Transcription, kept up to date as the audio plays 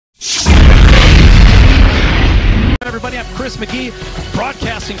everybody? I'm Chris McGee,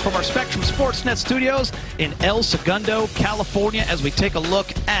 broadcasting from our Spectrum Sportsnet studios in El Segundo, California, as we take a look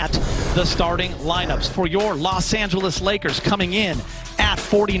at the starting lineups for your Los Angeles Lakers. Coming in at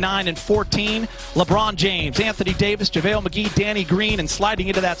 49-14, LeBron James, Anthony Davis, JaVale McGee, Danny Green, and sliding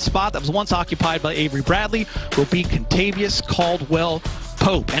into that spot that was once occupied by Avery Bradley will be Kentavious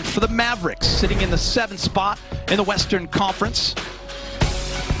Caldwell-Pope. And for the Mavericks, sitting in the 7th spot in the Western Conference,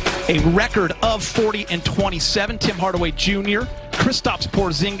 a record of 40-27, Tim Hardaway Jr., Kristaps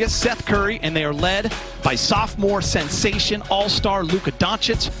Porzingis, Seth Curry, and they are led by sophomore sensation all-star Luka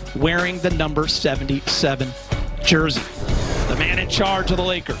Doncic, wearing the number 77 jersey. The man in charge of the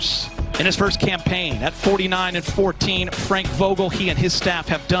Lakers in his first campaign at 49-14, Frank Vogel. He and his staff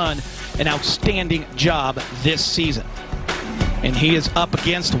have done an outstanding job this season. And he is up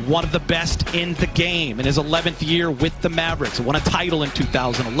against one of the best in the game in his 11th year with the Mavericks. Won a title in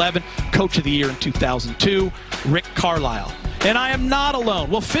 2011, Coach of the Year in 2002, Rick Carlisle. And I am not alone.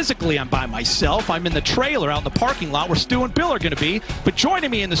 Well, physically, I'm by myself. I'm in the trailer out in the parking lot where Stu and Bill are going to be. But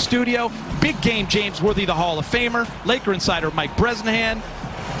joining me in the studio, big game James Worthy, the Hall of Famer, Laker insider Mike Bresnahan,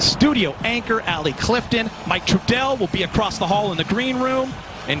 studio anchor Allie Clifton. Mike Trudell will be across the hall in the green room.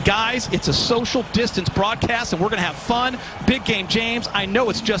 And guys, it's a social distance broadcast, and we're going to have fun. Big game James, I know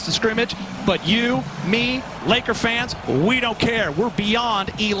it's just a scrimmage, but you, me, Laker fans, we don't care. We're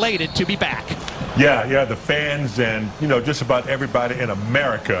beyond elated to be back. Yeah, the fans and, just about everybody in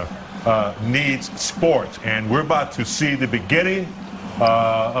America needs sports. And we're about to see the beginning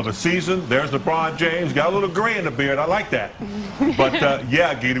of a season. There's LeBron James, got a little gray in the beard. I like that. But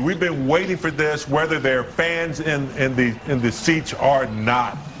yeah, Giddy, we've been waiting for this, whether they're fans in the seats or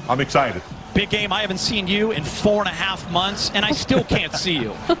not. I'm excited. Big game, I haven't seen you in 4.5 months, and I still can't see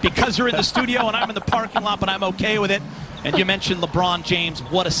you because you're in the studio and I'm in the parking lot, but I'm okay with it. And you mentioned LeBron James,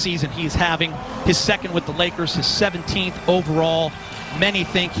 what a season he's having. His second with the Lakers, his 17th overall. Many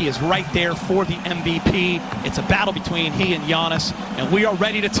think he is right there for the MVP. It's a battle between he and Giannis, and we are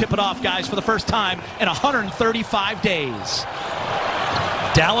ready to tip it off, guys, for the first time in 135 days.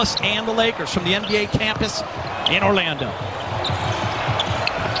 Dallas and the Lakers from the NBA campus in Orlando.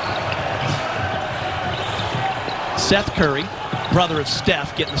 Seth Curry, brother of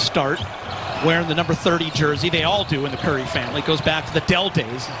Steph, getting the start, wearing the number 30 jersey. They all do in the Curry family. It goes back to the Dell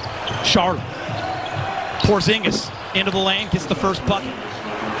days. Charlotte. Porzingis into the lane, gets the first bucket.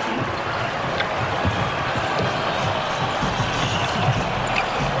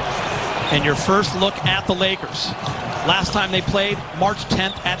 And your first look at the Lakers. Last time they played, March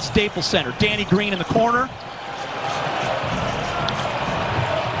 10th at Staples Center. Danny Green in the corner.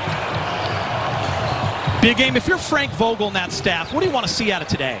 Big game. If you're Frank Vogel and that staff, what do you want to see out of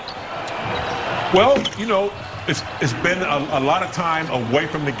today? Well, it's been a lot of time away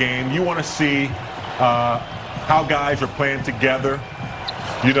from the game. You want to see how guys are playing together.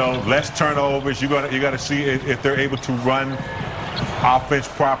 Less turnovers. You got to see if they're able to run offense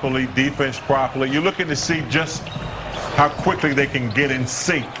properly, defense properly. You're looking to see just how quickly they can get in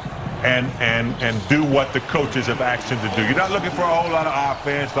sync and do what the coaches have asked them to do. You're not looking for a whole lot of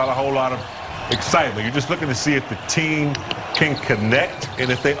offense, not a whole lot of excitement. You're just looking to see if the team can connect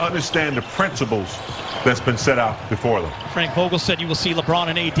and if they understand the principles that's been set out before them. Frank Vogel said you will see LeBron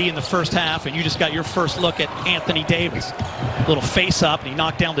and AD in the first half, and you just got your first look at Anthony Davis. A little face-up, and he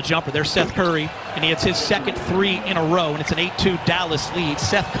knocked down the jumper. There's Seth Curry, and he hits his second three in a row, and it's an 8-2 Dallas lead.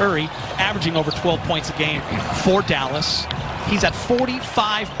 Seth Curry averaging over 12 points a game for Dallas. He's at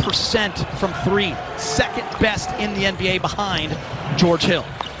 45% from three, second best in the NBA behind George Hill.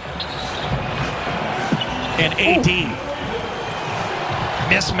 And AD,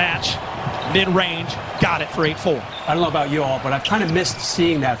 mismatch, mid-range, got it for 8-4. I don't know about you all, but I've kind of missed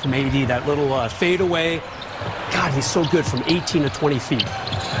seeing that from AD, that little fadeaway. God, he's so good from 18 to 20 feet.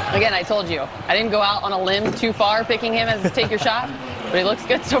 Again, I told you, I didn't go out on a limb too far picking him as a take your shot, but he looks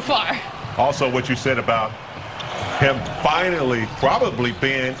good so far. Also, what you said about him finally probably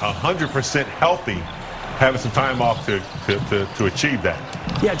being 100% healthy, having some time off to achieve that.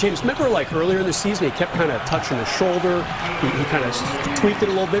 Yeah, James, remember like earlier in the season, he kept kind of touching his shoulder. He kind of tweaked it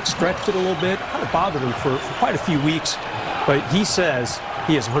a little bit, stretched it a little bit. Kind of bothered him for quite a few weeks. But he says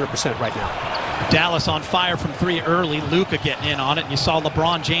he is 100% right now. Dallas on fire from three early. Luka getting in on it. And you saw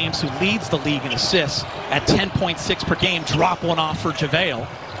LeBron James, who leads the league in assists at 10.6 per game, drop one off for JaVale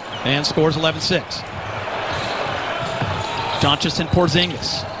and scores 11-6. Doncic and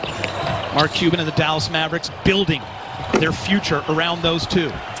Porzingis. Mark Cuban and the Dallas Mavericks building their future around those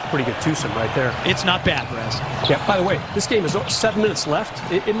two. Pretty good twosome right there. It's not bad, Rez. Yeah, by the way, this game is 7 minutes left.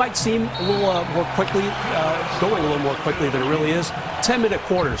 It might seem a little more quickly, going a little more quickly than it really is. 10-minute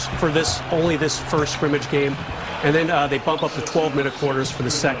quarters for only this first scrimmage game. And then they bump up to 12-minute quarters for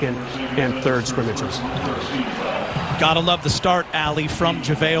the second and third scrimmages. Gotta love the start, Allie, from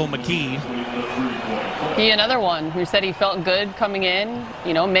JaVale McGee. He, another one who said he felt good coming in.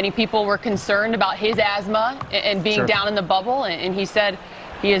 You know, many people were concerned about his asthma and being down in the bubble, and he said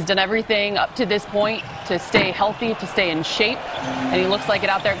he has done everything up to this point to stay healthy, to stay in shape, and he looks like it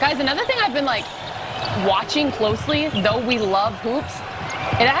out there. Guys, another thing I've been watching closely, though we love hoops,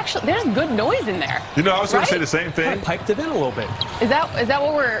 there's good noise in there. You know, I was going right? to say the same thing. Kind of piped it in a little bit. Is that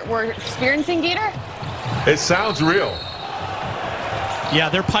what we're experiencing, Gator? It sounds real. Yeah,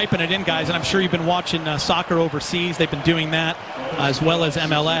 they're piping it in, guys, and I'm sure you've been watching soccer overseas. They've been doing that as well as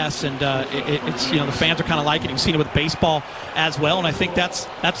MLS, and it's the fans are kind of liking it. You've seen it with baseball as well, and I think that's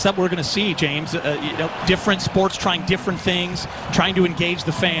what we're going to see, James. Different sports trying different things, trying to engage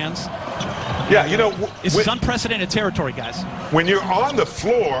the fans. Yeah, this is unprecedented territory, guys. When you're on the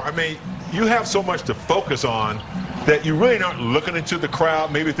floor, I mean, you have so much to focus on that you really aren't looking into the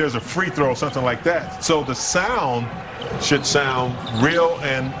crowd. Maybe if there's a free throw or something like that. So the sound should sound real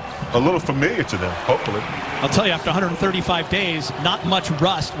and a little familiar to them, hopefully. I'll tell you, after 135 days, not much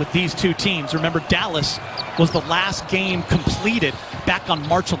rust with these two teams. Remember, Dallas was the last game completed back on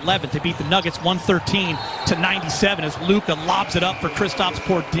March 11th. They beat the Nuggets 113-97 as Luka lobs it up for Kristaps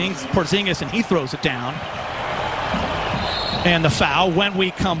Porzingis, and he throws it down. And the foul. When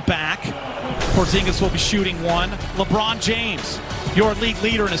we come back, Porzingis will be shooting one. LeBron James, your league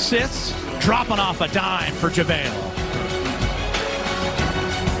leader in assists, dropping off a dime for JaVale.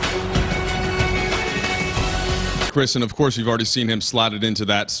 Chris, and of course you've already seen him slotted into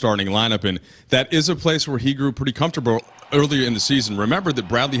that starting lineup, and that is a place where he grew pretty comfortable earlier in the season. Remember that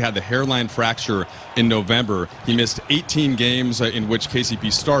Bradley had the hairline fracture in November. He missed 18 games in which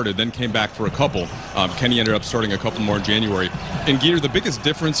KCP started, then came back for a couple. Kenny ended up starting a couple more in January. And Geeter, the biggest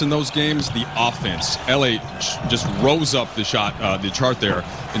difference in those games, the offense. LA just rose up the chart there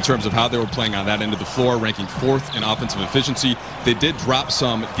in terms of how they were playing on that end of the floor, ranking 4th in offensive efficiency. They did drop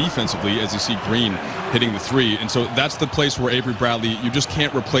some defensively, as you see Green hitting the three. And so that's the place where Avery Bradley, you just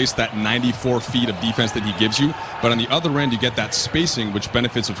can't replace that 94 feet of defense that he gives you. But on the other end, you get that spacing, which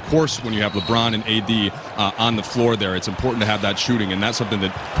benefits, of course, when you have LeBron and AD on the floor there. It's important to have that shooting, and that's something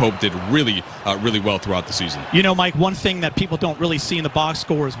that Pope did really well throughout the season. You know, Mike, one thing that people don't really see in the box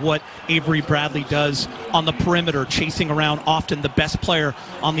score is what Avery Bradley does on the perimeter, chasing around often the best player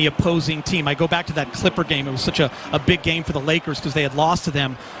on the opposing team. I go back to that Clipper game. It was such a big game for the Lakers because they had lost to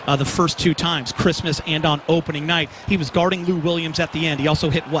them the first two times, Christmas and on opening night. He was guarding Lou Williams at the end. He also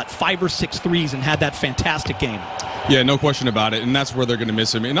hit, 5 or 6 threes and had that fantastic game. Yeah, no question about it, and that's where they're going to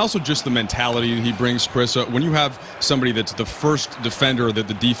miss him. And also just the mentality he brings, Chris. When you have somebody that's the first defender that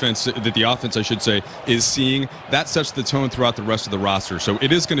the offense, I should say, is seeing, that sets the tone throughout the rest of the roster. So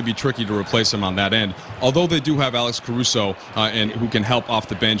it is going to be tricky to replace him on that end, although they do have Alex Caruso, and who can help off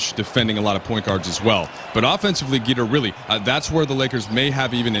the bench defending a lot of point guards as well. But offensively, Geeter, really, that's where the Lakers may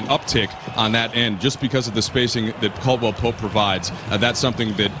have even an uptick on that end just because of the spacing that Caldwell Pope provides. That's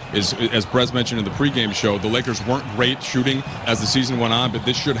something that is, as Brez mentioned in the pregame show, the Lakers weren't great shooting as the season went on, but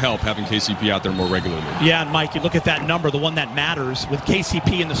this should help having KCP out there more regularly. Yeah, and Mike, you look at that number, the one that matters. With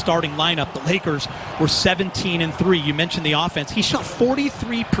KCP in the starting lineup, the Lakers were 17-3. You mentioned the offense. He shot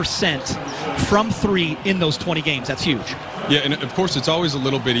 43% from 3 in those 20 games. That's huge. Yeah, and of course, it's always a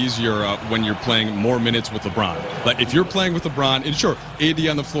little bit easier when you're playing more minutes with LeBron. Like if you're playing with LeBron, and sure, AD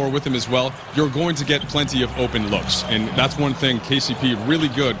on the floor with him as well, you're going to get plenty of open looks. And that's one thing, KCP, really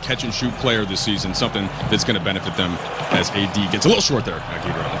good catch-and-shoot player this season, something that's going to benefit them as AD gets a little short there.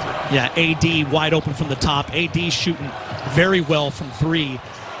 Yeah, AD wide open from the top. AD shooting very well from 3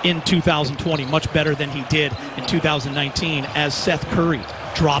 in 2020, much better than he did in 2019, as Seth Curry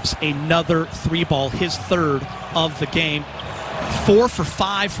drops another 3-ball, his 3rd of the game. 4 for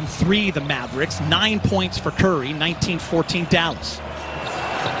 5 from 3, the Mavericks. 9 points for Curry, 19-14 Dallas.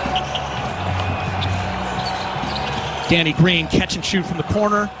 Danny Green catch and shoot from the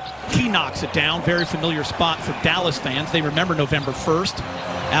corner. He knocks it down. Very familiar spot for Dallas fans. They remember November 1st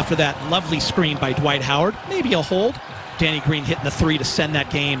after that lovely screen by Dwight Howard. Maybe a hold. Danny Green hitting the 3 to send that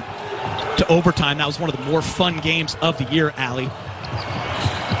game to overtime. That was one of the more fun games of the year, Allie.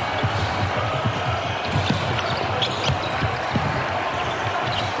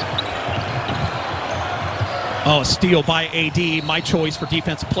 Oh, a steal by AD, my choice for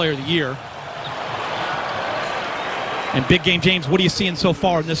Defensive Player of the Year. And Big Game James, what are you seeing so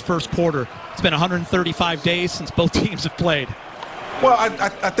far in this first quarter? It's been 135 days since both teams have played. Well,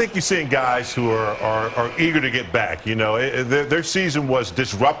 I think you're seeing guys who are eager to get back. You know, their season was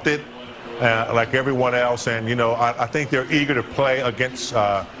disrupted like everyone else. And, you know, I think they're eager to play against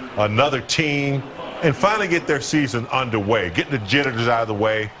another team and finally get their season underway, getting the jitters out of the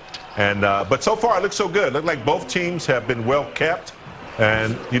way. And but so far it looks so good. It looks like both teams have been well kept,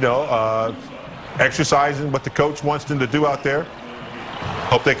 and exercising what the coach wants them to do out there.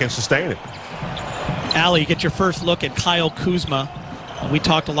 Hope they can sustain it. Allie, you get your first look at Kyle Kuzma. We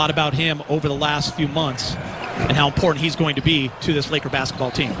talked a lot about him over the last few months and how important he's going to be to this Laker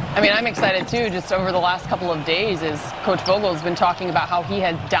basketball team. I mean, I'm excited too. Just over the last couple of days, as Coach Vogel has been talking about how he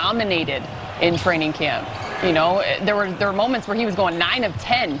has dominated in training camp. You know, there were moments where he was going 9 of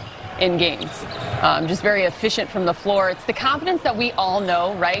 10 in games. Just very efficient from the floor. It's the confidence that we all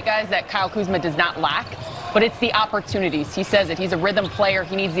know, right, guys, that Kyle Kuzma does not lack. But it's the opportunities. He says it. He's a rhythm player.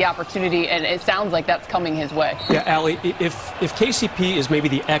 He needs the opportunity, and it sounds like that's coming his way. Yeah, Allie, if KCP is maybe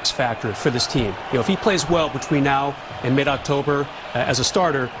the X factor for this team, if he plays well between now and mid-October as a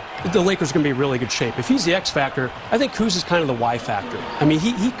starter, the Lakers are going to be in really good shape. If he's the X factor, I think Kuz is kind of the Y factor. I mean,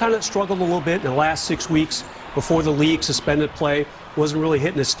 he kind of struggled a little bit in the last 6 weeks before the league suspended play. Wasn't really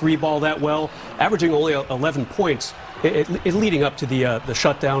hitting his three ball that well, averaging only 11 points. It leading up to the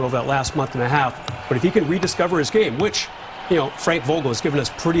shutdown over that last month and a half. But if he can rediscover his game, which, Frank Vogel has given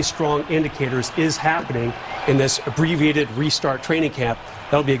us pretty strong indicators is happening in this abbreviated restart training camp,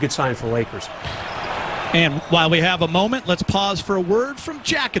 that'll be a good sign for the Lakers. And while we have a moment, let's pause for a word from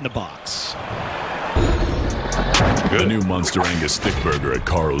Jack in the Box. The new Monster Angus Thick Burger at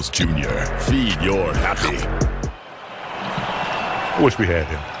Carl's Jr. Feed your happy. I wish we had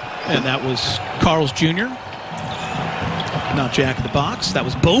him. And that was Carl's Jr., not Jack in the Box. That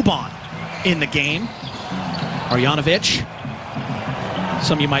was Boban in the game. Arjanovic.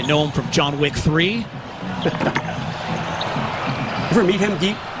 Some of you might know him from John Wick 3. Ever meet him,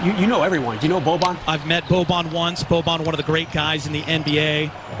 Geek? You know everyone. Do you know Boban? I've met Boban once. Boban, one of the great guys in the NBA.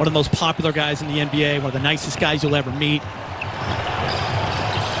 One of the most popular guys in the NBA. One of the nicest guys you'll ever meet.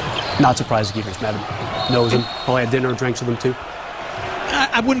 Not surprised Geeker's met him. Knows him. Probably had dinner and drinks with him, too.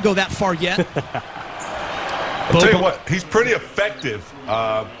 I wouldn't go that far yet. I'll tell you what, he's pretty effective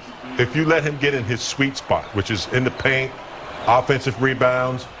if you let him get in his sweet spot, which is in the paint, offensive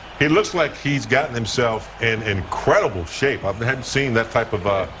rebounds. He looks like he's gotten himself in incredible shape. I haven't seen that type of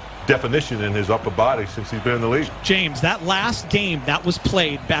definition in his upper body since he's been in the league. James, that last game that was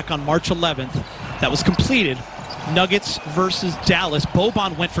played back on March 11th, that was completed, Nuggets versus Dallas,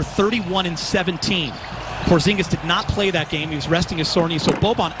 Boban went for 31 and 17. Porzingis did not play that game. He was resting his sore knee, so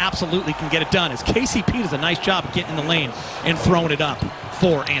Boban absolutely can get it done, as KCP does a nice job of getting in the lane and throwing it up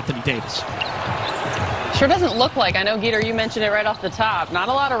for Anthony Davis. Sure doesn't look like, I know, Geeter, you mentioned it right off the top, not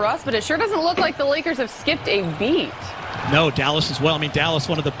a lot of rust, but it sure doesn't look like the Lakers have skipped a beat. No, Dallas as well. I mean, Dallas,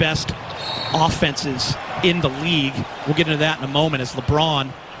 one of the best offenses in the league. We'll get into that in a moment as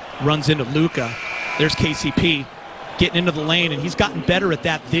LeBron runs into Luka. There's KCP getting into the lane, and he's gotten better at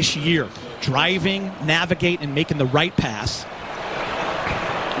that this year. Driving, navigate, and making the right pass.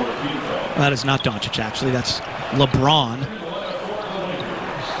 That is not Doncic, actually. That's LeBron.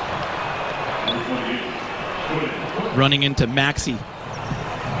 Running into Maxi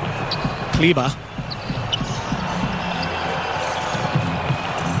Kleber.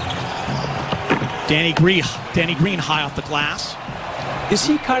 Danny Green high off the glass. Is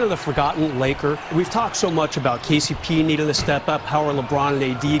he kind of the forgotten Laker? We've talked so much about KCP needing to step up. How are LeBron and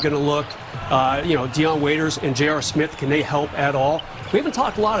AD going to look? Deion Waiters and J.R. Smith, can they help at all? We haven't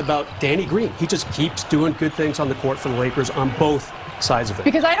talked a lot about Danny Green. He just keeps doing good things on the court for the Lakers on both sides of it.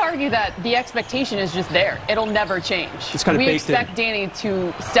 Because I'd argue that the expectation is just there. It'll never change. It's kind of we baked expect in. Danny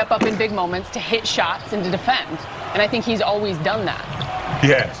to step up in big moments, to hit shots, and to defend. And I think he's always done that.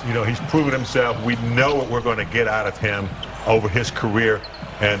 Yes, he's proven himself. We know what we're going to get out of him over his career.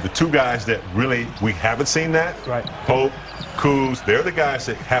 And the two guys that really, we haven't seen that, right. Pope, Kuz, they're the guys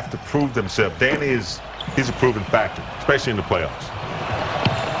that have to prove themselves. Danny he's a proven factor, especially in the playoffs.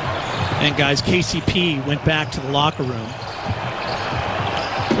 And guys, KCP went back to the locker room.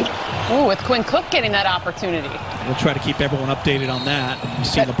 Ooh, with Quinn Cook getting that opportunity. We'll try to keep everyone updated on that. You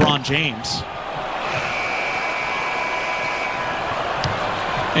see LeBron James.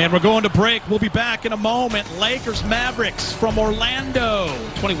 And we're going to break. We'll be back in a moment. Lakers Mavericks from Orlando,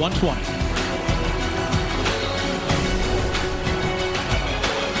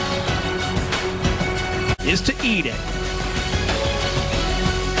 21-20. Is to eat it.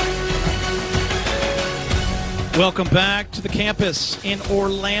 Welcome back to the campus in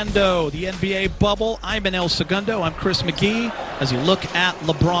Orlando, the NBA bubble. I'm in El Segundo. I'm Chris McGee. As you look at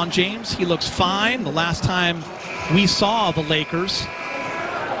LeBron James, he looks fine. The last time we saw the Lakers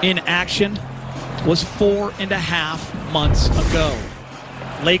in action was 4.5 months ago.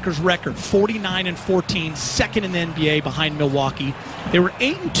 Lakers record 49-14, second in the NBA behind Milwaukee. They were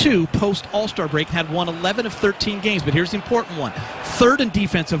 8-2 post All-Star break, had won 11 of 13 games. But here's the important one: third in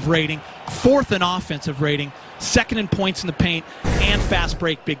defensive rating, fourth in offensive rating, second in points in the paint, and fast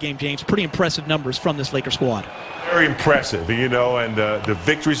break. Big game, James. Pretty impressive numbers from this Lakers squad. Very impressive, and the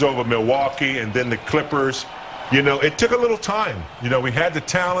victories over Milwaukee and then the Clippers, it took a little time. We had the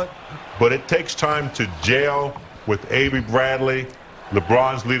talent, but it takes time to gel with Avery Bradley,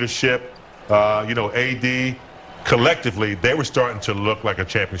 LeBron's leadership, AD. Collectively, they were starting to look like a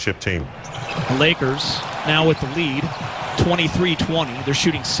championship team. The Lakers now with the lead, 23-20. They're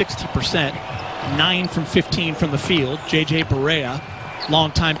shooting 60%, 9 from 15 from the field. J.J. Barea,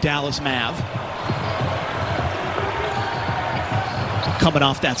 longtime Dallas Mav, coming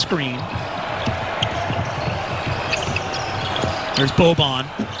off that screen. There's Boban.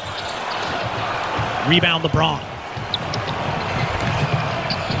 Rebound LeBron.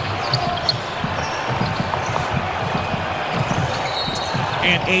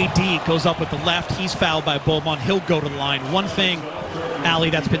 And AD goes up with the left. He's fouled by Boban. He'll go to the line. One thing,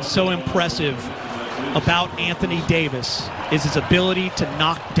 Allie, that's been so impressive about Anthony Davis is his ability to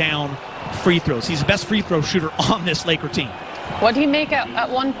knock down free throws. He's the best free throw shooter on this Laker team. What did he make at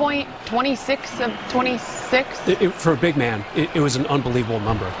one point? 26 of 26? For a big man, it was an unbelievable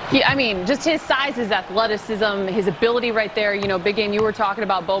number. Just his size, his athleticism, his ability right there. Big game, you were talking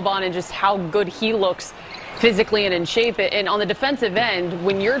about Boban and just how good he looks physically and in shape. And on the defensive end,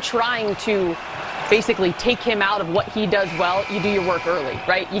 when you're trying to basically take him out of what he does well, you do your work early,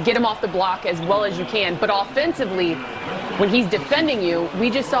 right? You get him off the block as well as you can. But offensively, when he's defending you, we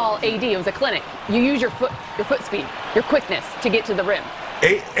just saw AD. It was a clinic. You use your foot speed, your quickness to get to the rim.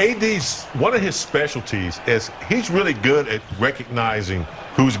 AD's one of his specialties is he's really good at recognizing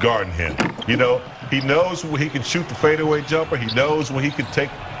who's guarding him. He knows when he can shoot the fadeaway jumper. He knows when he can take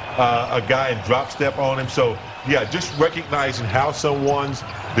a guy and drop step on him. So, yeah, just recognizing how someone's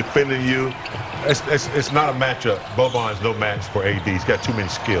defending you, it's not a matchup. Boban's no match for AD. He's got too many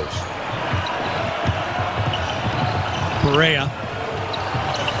skills. Barea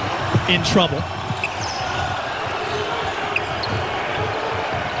in trouble.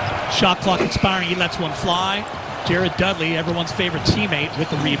 Shot clock expiring. He lets one fly. Jared Dudley, everyone's favorite teammate, with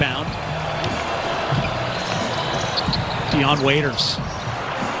the rebound. Dion Waiters.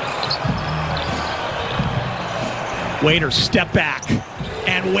 Waiters, step back.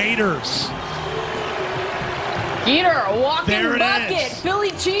 And Waiters. Geeter, a walking there it bucket. Is. Philly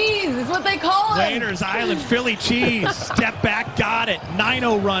cheese is what they call it. Waiters Island, Philly cheese. Step back, got it.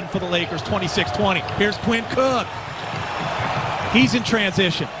 9-0 run for the Lakers, 26-20. Here's Quinn Cook. He's in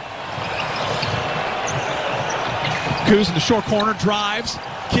transition. Kuz in the short corner, drives,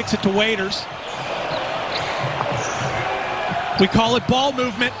 kicks it to Waiters. We call it ball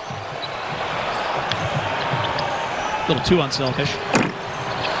movement. A little too unselfish.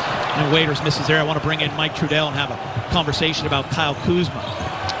 And Waiters misses there. I want to bring in Mike Trudell and have a conversation about Kyle Kuzma.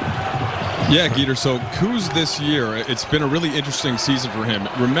 Yeah, Geeter, so Kuz this year, it's been a really interesting season for him.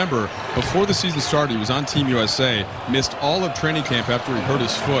 Remember, before the season started, he was on Team USA, missed all of training camp after he hurt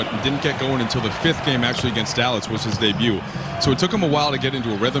his foot, and didn't get going until the 5th game actually against Dallas was his debut. So it took him a while to get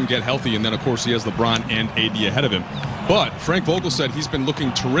into a rhythm, get healthy, and then, of course, he has LeBron and AD ahead of him. But Frank Vogel said he's been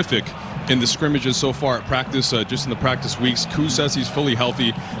looking terrific in the scrimmages so far at practice, just in the practice weeks. Kuz says he's fully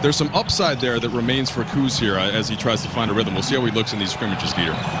healthy. There's some upside there that remains for Kuz here as he tries to find a rhythm. We'll see how he looks in these scrimmages,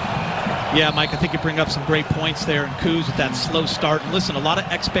 Geeter. Yeah, Mike, I think you bring up some great points there. And Kuz with that slow start. And listen, a lot of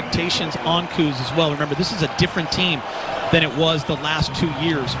expectations on Kuz as well. Remember, this is a different team than it was the last 2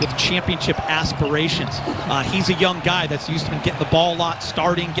 years with championship aspirations. He's a young guy that's used to getting the ball a lot,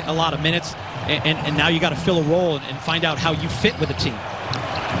 starting, getting a lot of minutes. And now you got to fill a role and find out how you fit with a team.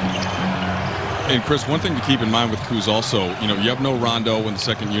 And Chris, one thing to keep in mind with Kuz also, you have no Rondo in the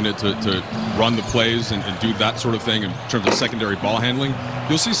second unit to run the plays and do that sort of thing in terms of secondary ball handling.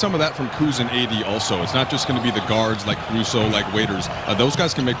 You'll see some of that from Kuz and AD also. It's not just going to be the guards like Caruso, like Waiters. Those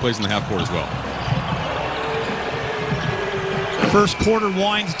guys can make plays in the half court as well. First quarter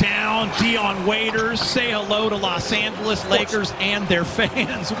winds down. Dion Waiters, say hello to Los Angeles Lakers and their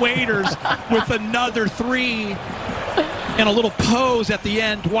fans. Waiters with another three. And a little pose at the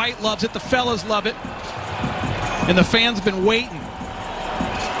end. Dwight loves it. The fellas love it. And the fans have been waiting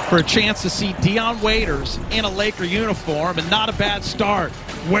for a chance to see Dion Waiters in a Laker uniform, and not a bad start.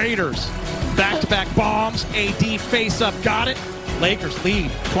 Waiters, back-to-back bombs. AD face-up, got it. Lakers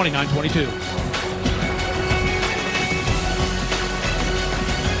lead 29-22.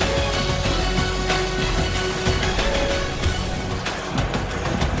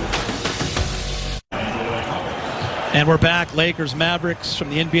 And we're back. Lakers Mavericks from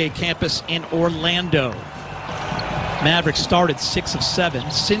the NBA campus in Orlando. Mavericks started 6 of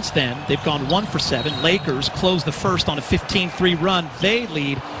 7. Since then, they've gone 1 for 7. Lakers closed the first on a 15-3 run. They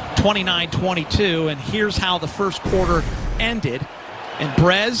lead 29-22. And here's how the first quarter ended. And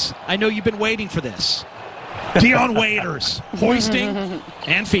Brez, I know you've been waiting for this. Dion Waiters hoisting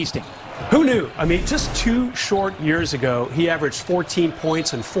and feasting. Who knew? I mean, just 2 short years ago, he averaged 14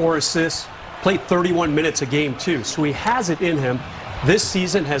 points and 4 assists, played 31 minutes a game, too. So he has it in him. This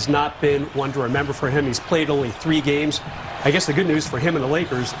season has not been one to remember for him. He's played only 3 games. I guess the good news for him and the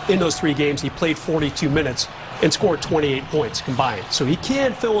Lakers, in those 3 games, he played 42 minutes and scored 28 points combined. So he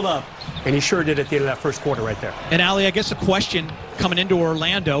can fill it up, and he sure did at the end of that first quarter right there. And, Ali, I guess a question coming into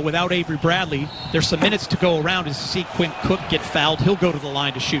Orlando without Avery Bradley, there's some minutes to go around as you see Quinn Cook get fouled. He'll go to the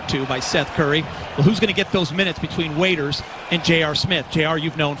line to shoot 2 by Seth Curry. Well, who's going to get those minutes between Waiters and J.R. Smith? J.R.,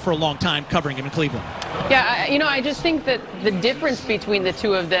 you've known for a long time covering him in Cleveland. Yeah, I just think that the difference between the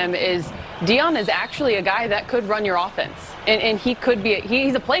two of them is Dion is actually a guy that could run your offense, and he could be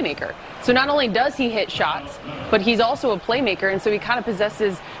he's a playmaker. So not only does he hit shots, but he's also a playmaker, and so he kind of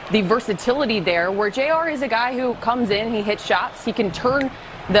possesses the versatility there, where JR is a guy who comes in, he hits shots, he can turn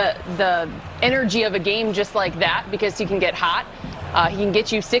the energy of a game just like that because he can get hot. He can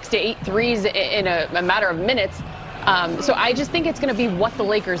get you 6 to 8 threes in a matter of minutes. So I just think it's going to be what the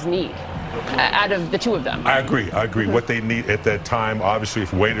Lakers need out of the two of them. I agree. What they need at that time, obviously,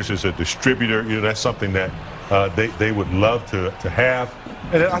 if Waiters is a distributor, that's something that they would love to have.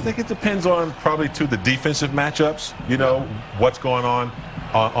 And I think it depends on probably to the defensive matchups, what's going on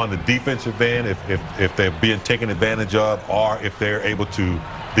the defensive end, if they're being taken advantage of, or if they're able to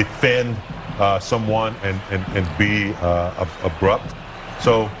defend someone and be abrupt.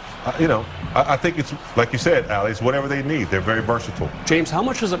 So, I think it's, like you said, Ali, it's whatever they need. They're very versatile. James, how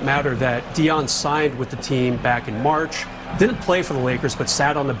much does it matter that Dion signed with the team back in March, didn't play for the Lakers, but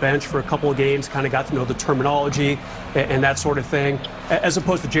sat on the bench for a couple of games, kind of got to know the terminology and that sort of thing, as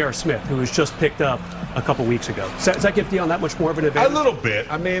opposed to J.R. Smith, who was just picked up a couple weeks ago? Does that give Dion that much more of an advantage? A little bit.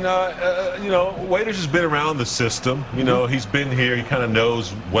 I mean, Waiters has been around the system. He's been here. He kind of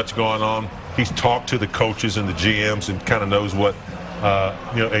knows what's going on. He's talked to the coaches and the GMs and kind of knows what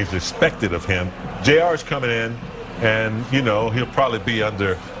is expected of him. JR is coming in, and he'll probably be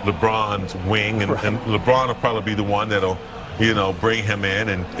under LeBron's wing, and LeBron will probably be the one that'll bring him in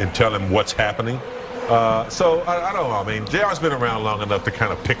and tell him what's happening. So I don't know. I mean, JR's been around long enough to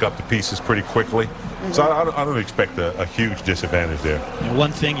kind of pick up the pieces pretty quickly. So I don't expect a huge disadvantage there.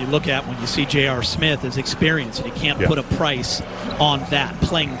 One thing you look at when you see J.R. Smith is experience, and you can't put a price on that.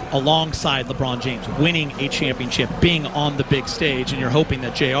 Playing alongside LeBron James, winning a championship, being on the big stage, and you're hoping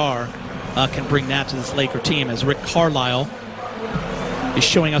that J.R. Can bring that to this Laker team, as Rick Carlisle is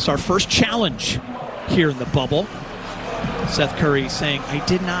showing us our first challenge here in the bubble. Seth Curry saying, "I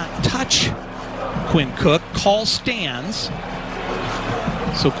did not touch Quinn Cook." Call stands.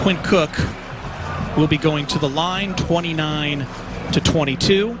 So Quinn Cook will be going to the line,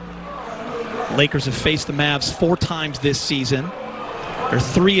 29-22. Lakers have faced the Mavs 4 times this season. They're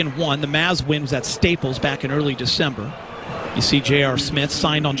 3-1. The Mavs win was at Staples back in early December. You see J.R. Smith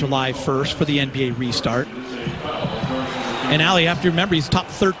signed on July 1st for the NBA restart. And Ali, you have to remember, he's top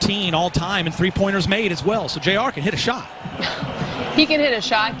 13 all time in three-pointers made as well. So J.R. can hit a shot. He can hit a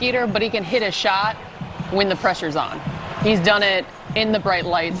shot, Geeter, but he can hit a shot when the pressure's on. He's done it in the bright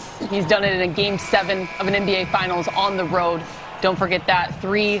lights. He's done it in a Game 7 of an NBA Finals on the road. Don't forget that.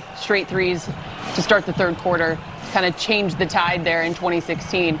 3 straight threes to start the third quarter. Kind of changed the tide there in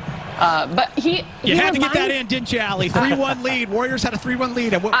 2016. But he had to get that in, didn't you, Ali? 3-1 lead. Warriors had a 3-1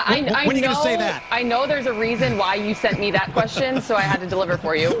 lead. When are you going to say that? I know there's a reason why you sent me that question, so I had to deliver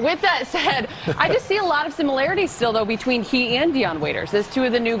for you. With that said, I just see a lot of similarities still, though, between he and Dion Waiters. There's 2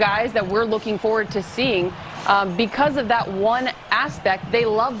 of the new guys that we're looking forward to seeing. Because of that one aspect, they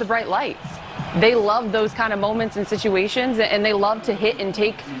love the bright lights. They love those kind of moments and situations, and they love to hit and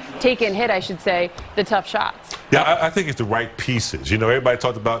take and hit, I should say, the tough shots. Yeah, I think it's the right pieces. Everybody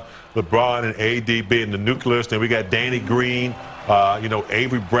talked about LeBron and AD being the nucleus. Then we got Danny Green,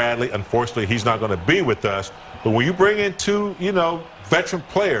 Avery Bradley. Unfortunately, he's not going to be with us. But when you bring in 2, veteran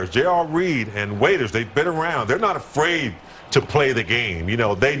players, J.R. Reed and Waiters, they've been around. They're not afraid to play the game.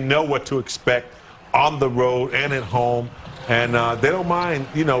 They know what to expect on the road and at home. And they don't mind,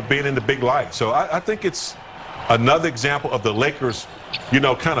 being in the big light. So I think it's another example of the Lakers,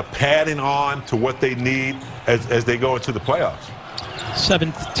 kind of padding on to what they need as they go into the playoffs.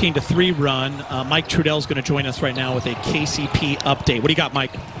 17-3 run. Mike Trudell's going to join us right now with a KCP update. What do you got,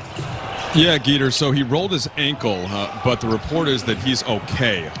 Mike? Yeah, Geeter, so he rolled his ankle, but the report is that he's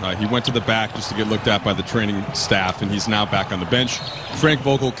okay. He went to the back just to get looked at by the training staff, and he's now back on the bench. Frank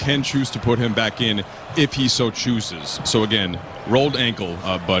Vogel can choose to put him back in if he so chooses. So again, rolled ankle,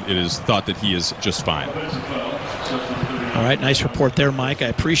 but it is thought that he is just fine. All right, nice report there, Mike. I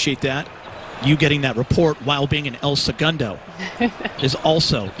appreciate that. You getting that report while being in El Segundo is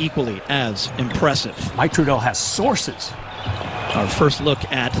also equally as impressive. Mike Trudell has sources. Our first look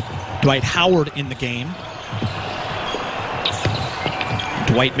at Dwight Howard in the game.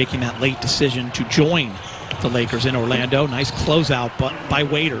 Dwight making that late decision to join the Lakers in Orlando. Nice closeout by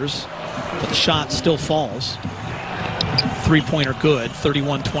Waiters, but the shot still falls. Three-pointer good,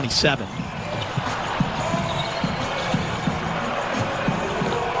 31-27.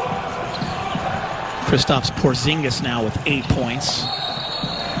 Kristaps Porzingis now with 8 points.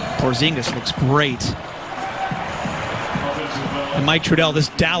 Porzingis looks great. And Mike Trudell, this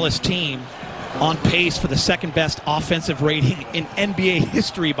Dallas team on pace for the second best offensive rating in NBA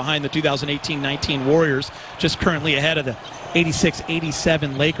history behind the 2018-19 Warriors, just currently ahead of the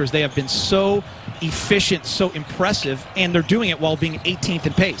 86-87 Lakers. They have been so efficient, so impressive, and they're doing it while being 18th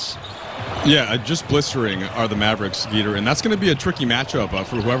in pace. Yeah, just blistering are the Mavericks, Geeter, and that's going to be a tricky matchup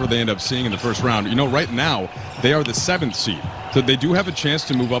for whoever they end up seeing in the first round. You know, right now, they are the 7th seed. So they do have a chance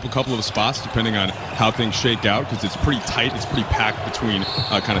to move up a couple of spots depending on how things shake out, because it's pretty tight. It's pretty packed between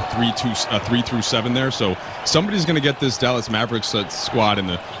kind of 3 through 7 there. So somebody's going to get this Dallas Mavericks squad in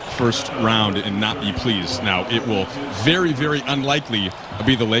the first round and not be pleased. Now, it will very, very unlikely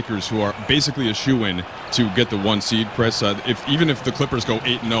be the Lakers, who are basically a shoo-in to get the 1 seed, Chris. Even if the Clippers go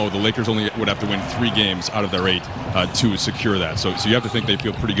 8-0, the Lakers only would have to win 3 games out of their 8 to secure that. So you have to think they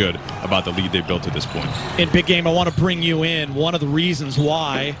feel pretty good about the lead they've built to this point. In Big Game, I want to bring you in. One of the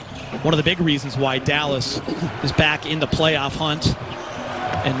big reasons why Dallas is back in the playoff hunt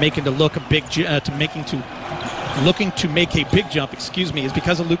and looking to make a big jump, is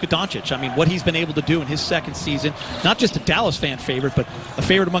because of Luka Doncic. I mean, what he's been able to do in his second season, not just a Dallas fan favorite, but a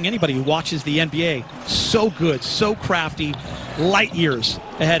favorite among anybody who watches the NBA. So good, so crafty, light years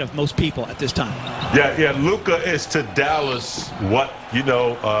ahead of most people at this time. Yeah, Luka is to Dallas what,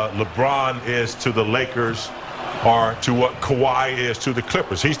 LeBron is to the Lakers, or to what Kawhi is to the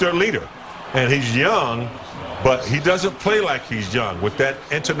Clippers. He's their leader, and he's young, but he doesn't play like he's young. With that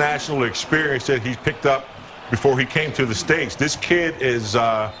international experience that he's picked up before he came to the States, this kid is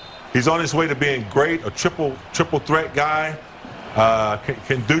he's on his way to being great, a triple threat guy,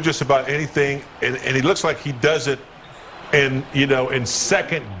 can do just about anything, and he looks like he does it in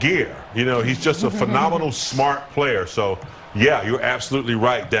second gear. He's just a phenomenal smart player. So yeah, you're absolutely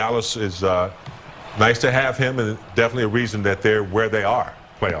right. Dallas is nice to have him, and definitely a reason that they're where they are,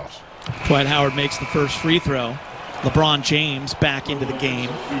 playoffs. Dwight Howard makes the first free throw. LeBron James back into the game.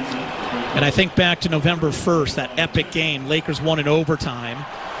 And I think back to November 1st, that epic game. Lakers won in overtime,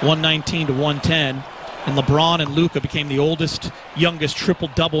 119-110. And LeBron and Luka became the youngest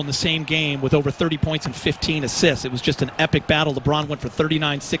triple-double in the same game with over 30 points and 15 assists. It was just an epic battle. LeBron went for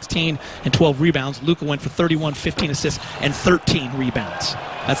 39, 16, and 12 rebounds. Luka went for 31, 15 assists, and 13 rebounds.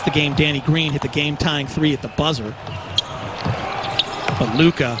 That's the game Danny Green hit the game-tying 3 at the buzzer. But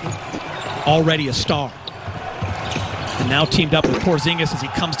Luka, already a star. And now teamed up with Porzingis as he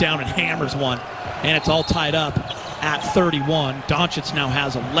comes down and hammers one. And it's all tied up at 31. Doncic now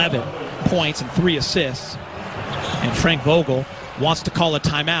has 11 points and 3 assists. And Frank Vogel wants to call a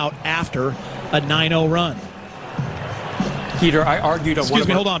timeout after a 9-0 run. Peter, I argued on Excuse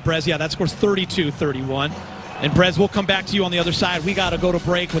me, hold on, Brez. Yeah, that scores 32-31. And Brez, we'll come back to you on the other side. We got to go to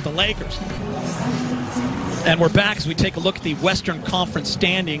break with the Lakers. And we're back as we take a look at the Western Conference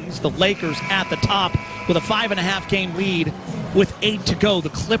standings. The Lakers at the top with a 5.5 game lead with 8 to go. The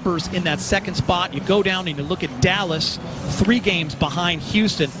Clippers in that second spot. You go down and you look at Dallas, 3 games behind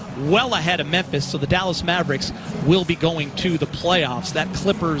Houston, well ahead of Memphis. So the Dallas Mavericks will be going to the playoffs. That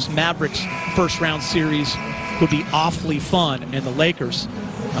Clippers-Mavericks first-round series would be awfully fun. And the Lakers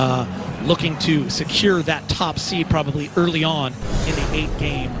looking to secure that top seed probably early on in the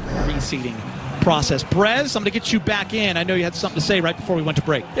 8-game reseeding process. Brez, I'm going to get you back in. I know you had something to say right before we went to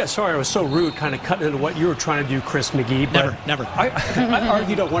break. Yeah, sorry, I was so rude kind of cutting into what you were trying to do, Chris McGee. Never. I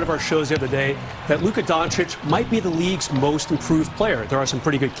argued on one of our shows the other day that Luka Doncic might be the league's most improved player. There are some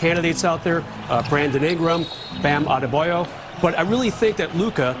pretty good candidates out there. Brandon Ingram, Bam Adebayo. But I really think that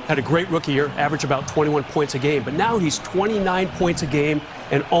Luka had a great rookie year, averaged about 21 points a game. But now he's 29 points a game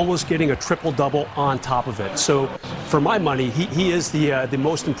and almost getting a triple-double on top of it. So for my money, he is the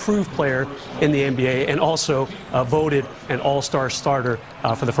most improved player in the NBA and also voted an all-star starter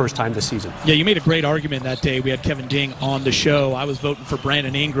for the first time this season. Yeah, you made a great argument that day. We had Kevin Ding on the show. I was voting for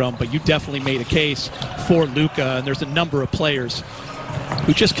Brandon Ingram, but you definitely made a case for Luka, and there's a number of players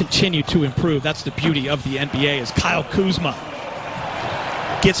who just continue to improve. That's the beauty of the NBA, as Kyle Kuzma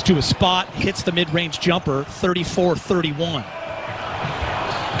gets to a spot, hits the mid-range jumper, 34-31.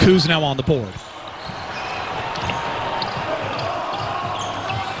 Kuz now on the board.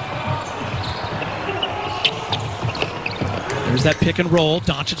 There's that pick and roll.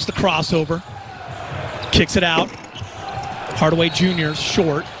 Doncic the crossover. Kicks it out. Hardaway Jr.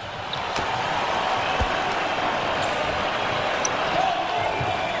 short.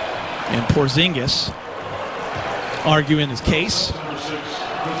 And Porzingis arguing his case.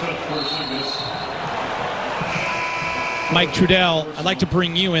 Mike Trudell, I'd like to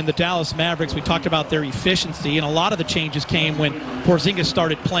bring you in. The Dallas Mavericks, we talked about their efficiency, and a lot of the changes came when Porzingis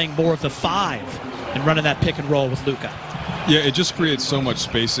started playing more of the 5 and running that pick and roll with Luka. Yeah, it just creates so much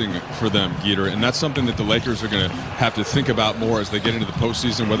spacing for them, Geeter, and that's something that the Lakers are going to have to think about more as they get into the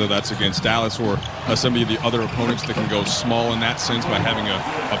postseason, whether that's against Dallas or some of the other opponents that can go small in that sense by having a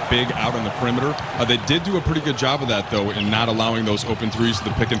big out on the perimeter. They did do a pretty good job of that, though, in not allowing those open threes to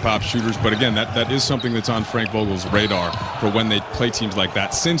the pick-and-pop shooters. But again, that is something that's on Frank Vogel's radar for when they play teams like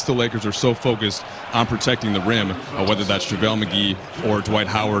that, since the Lakers are so focused on protecting the rim, whether that's JaVale McGee or Dwight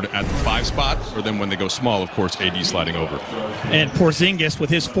Howard at the 5 spot, or then when they go small, of course, AD sliding over. And Porzingis, with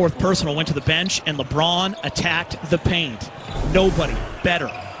his 4th personal, went to the bench, and LeBron attacked the paint. Nobody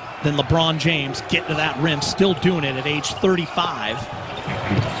better than LeBron James getting to that rim, still doing it at age 35.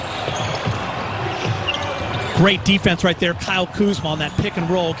 Great defense right there. Kyle Kuzma on that pick and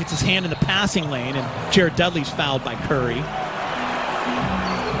roll, gets his hand in the passing lane, and Jared Dudley's fouled by Curry.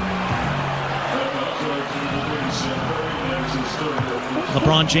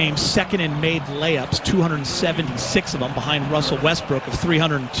 LeBron James second in made layups, 276 of them, behind Russell Westbrook of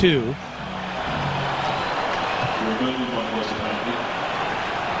 302.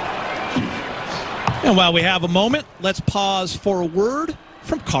 And while we have a moment, let's pause for a word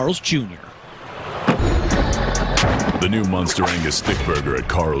from Carl's Jr. The new Monster Angus Thick Burger at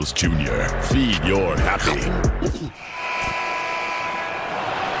Carl's Jr. Feed your happy.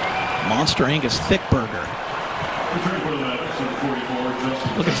 Monster Angus Thick Burger.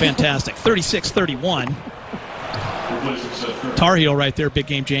 Looking fantastic. 36-31. Tar Heel right there, big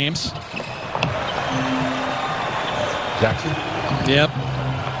game James. Jackson? Yep.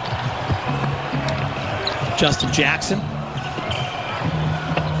 Justin Jackson.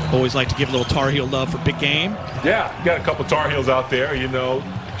 Always like to give a little Tar Heel love for big game. Yeah, you got a couple Tar Heels out there. You know,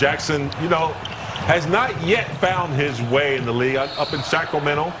 Jackson, has not yet found his way in the league. Up in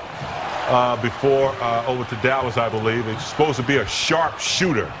Sacramento before over to Dallas, I believe. He's supposed to be a sharp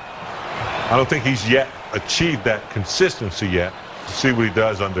shooter. I don't think he's yet achieved that consistency yet. We'll see what he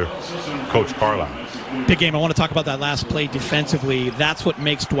does under Coach Carlisle. Big game. I want to talk about that last play defensively. That's what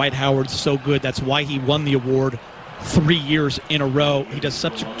makes Dwight Howard so good. That's why he won the award 3 years in a row. He does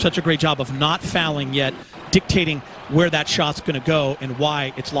such a great job of not fouling yet, dictating where that shot's going to go and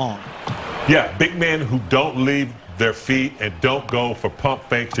why it's long. Yeah, big men who don't leave their feet and don't go for pump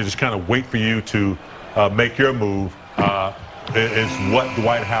fakes to just kind of wait for you to make your move is what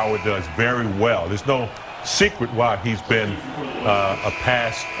Dwight Howard does very well. There's no secret why he's been a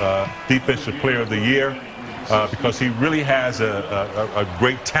past Defensive Player of the Year because he really has a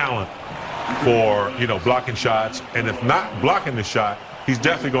great talent for, blocking shots. And if not blocking the shot, he's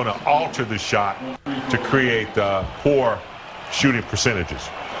definitely going to alter the shot to create poor shooting percentages.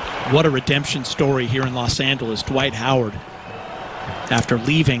 What a redemption story here in Los Angeles. Dwight Howard, after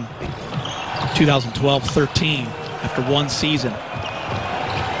leaving 2012-13, after one season,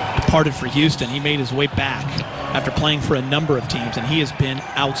 departed for Houston. He made his way back after playing for a number of teams, and he has been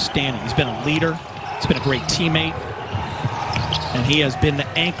outstanding. He's been a leader. He's been a great teammate. And he has been the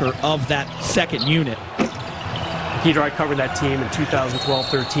anchor of that second unit. Peter, I covered that team in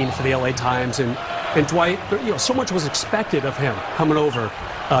 2012-13 for the LA Times, and Dwight, so much was expected of him coming over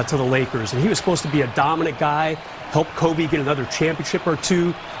to the Lakers, and he was supposed to be a dominant guy, help Kobe get another championship or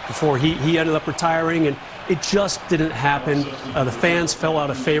two before he ended up retiring, and it just didn't happen. The fans fell out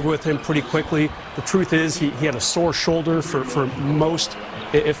of favor with him pretty quickly. The truth is he had a sore shoulder for most,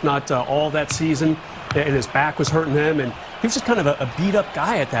 if not all, that season, and his back was hurting him, and he was just kind of a beat-up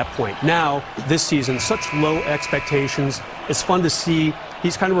guy at that point. Now, this season, such low expectations. It's fun to see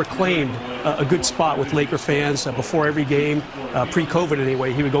he's kind of reclaimed a good spot with Laker fans before every game, pre-COVID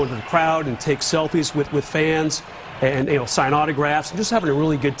anyway. He would go into the crowd and take selfies with fans and sign autographs, and just having a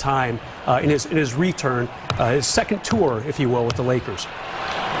really good time in his return, his second tour, if you will, with the Lakers.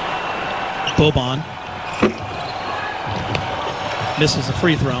 Boban misses a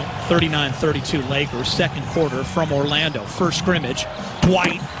free throw. 39-32 Lakers, second quarter from Orlando. First scrimmage,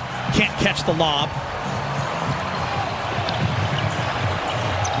 Dwight can't catch the lob.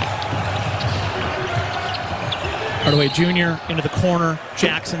 Hardaway Jr. into the corner.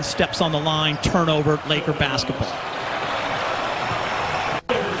 Jackson steps on the line. Turnover, Laker basketball.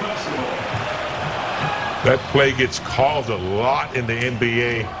 That play gets called a lot in the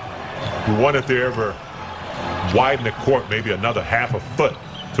NBA. You wonder if they ever widen the court maybe another half a foot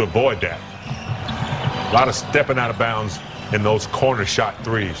to avoid that. A lot of stepping out of bounds in those corner shot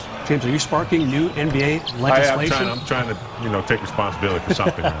threes. James, are you sparking new NBA legislation? I'm trying to, take responsibility for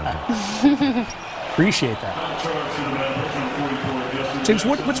something. Appreciate that. James,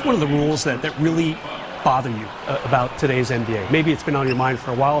 what's one of the rules that really bother you about today's NBA? Maybe it's been on your mind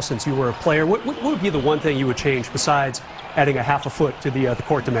for a while since you were a player. What would be the one thing you would change besides adding a half a foot to the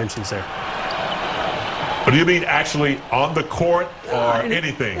court dimensions there? But do you mean actually on the court or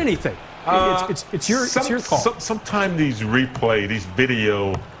anything? Anything. It's your call. Sometimes these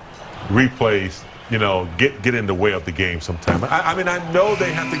video replays, get in the way of the game sometimes. I mean, I know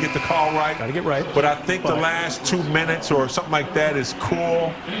they have to get the call right. Got to get right. But I think the last 2 minutes or something like that is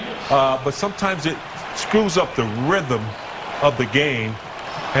cool. But sometimes it screws up the rhythm of the game.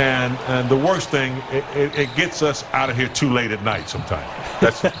 And the worst thing, it gets us out of here too late at night sometimes.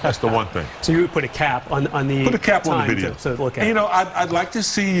 That's the one thing. So you would put a cap on the put a cap on the video. To look at. I'd like to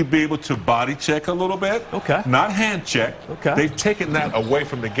see you be able to body check a little bit. Okay. Not hand check. Okay. They've taken that away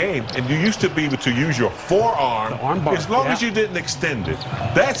from the game, and you used to be able to use your forearm as long as you didn't extend it.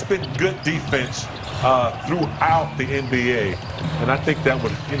 That's been good defense throughout the NBA, and I think that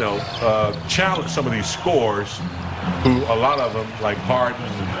would challenge some of these scorers. Who a lot of them, like Harden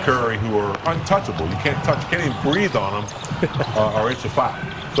and Curry, who are untouchable. You can't even breathe on them, or it's a foul.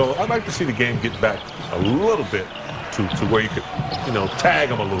 So I'd like to see the game get back a little bit to where you could, tag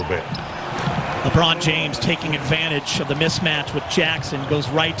them a little bit. LeBron James taking advantage of the mismatch with Jackson, goes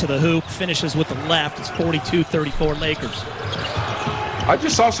right to the hoop, finishes with the left. It's 42-34 Lakers. I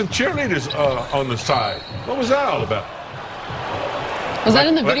just saw some cheerleaders on the side. What was that all about? Was that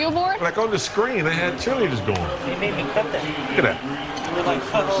in the video board? Like on the screen, they had cheerleaders going. They made me cut that. Look at that. We were like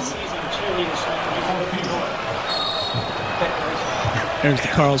cut all season cheerleaders. There's the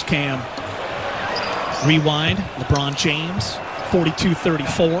Carl's Cam. Rewind, LeBron James,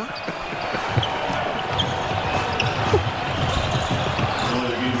 42-34.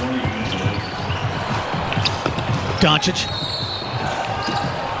 Doncic.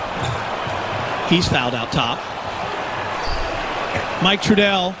 He's fouled out top. Mike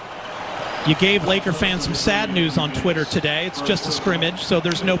Trudell, you gave Laker fans some sad news on Twitter today. It's just a scrimmage, so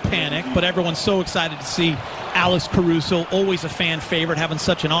there's no panic, but everyone's so excited to see Alex Caruso, always a fan favorite, having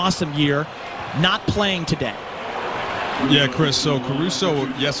such an awesome year, not playing today. Yeah, Chris, so Caruso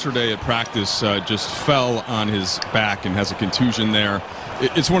yesterday at practice just fell on his back and has a contusion there.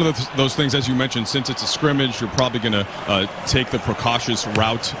 It's one of those things, as you mentioned, since it's a scrimmage, you're probably going to take the precautious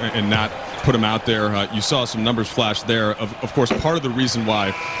route and not put him out there. You saw some numbers flash there. Of course, part of the reason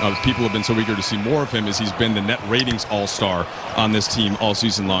why people have been so eager to see more of him is he's been the net ratings all-star on this team all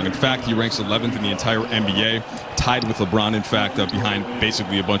season long. In fact, he ranks 11th in the entire NBA, tied with LeBron, in fact, behind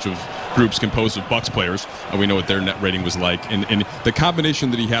basically a bunch of groups composed of Bucks players. We know what their net rating was like. And the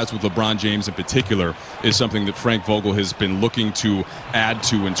combination that he has with LeBron James in particular is something that Frank Vogel has been looking to add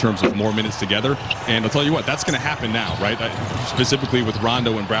to in terms of more minutes together. And I'll tell you what, that's going to happen now, right? Specifically with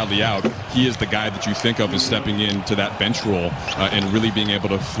Rondo and Bradley out, he is the guy that you think of as stepping into that bench role and really being able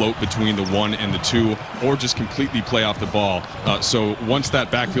to float between the 1 and the 2 or just completely play off the ball. So once that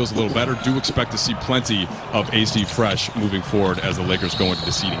back feels a little better, do expect to see plenty of AC Fresh moving forward as the Lakers go into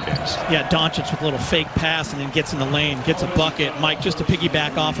the seeding games. Yeah, Doncic with a little fake pass and then gets in the lane, gets a bucket. Mike, just to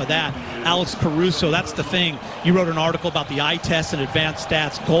piggyback off of that, Alex Caruso, that's the thing. You wrote an article about the eye test and advanced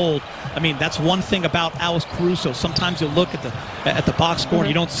stats gold. I mean, that's one thing about Alex Caruso. Sometimes you look at the box score and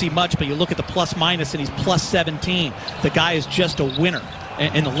you don't see much, but you look at the plus minus and he's plus 17. The guy is just a winner.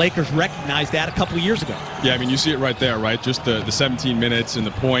 And the Lakers recognized that a couple of years ago. Yeah, I mean, you see it right there, right? Just the 17 minutes and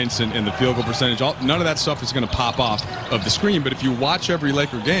the points and the field goal percentage. None of that stuff is going to pop off of the screen. But if you watch every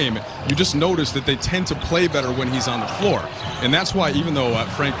Laker game, you just notice that they tend to play better when he's on the floor. And that's why, even though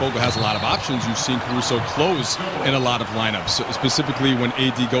Frank Vogel has a lot of options, you've seen Caruso close in a lot of lineups. Specifically, when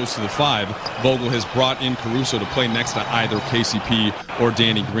AD goes to the 5, Vogel has brought in Caruso to play next to either KCP or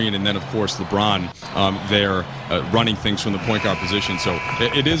Danny Green. And then, of course, LeBron there running things from the point guard position. So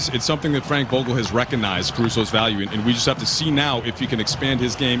it's something that Frank Vogel has recognized, Caruso's value, and we just have to see now if he can expand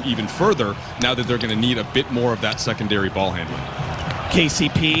his game even further now that they're going to need a bit more of that secondary ball handling.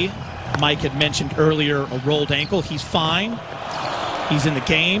 KCP, Mike had mentioned earlier, a rolled ankle. He's fine. He's in the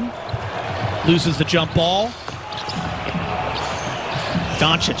game. Loses the jump ball.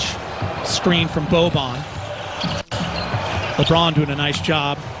 Doncic, screen from Boban. LeBron doing a nice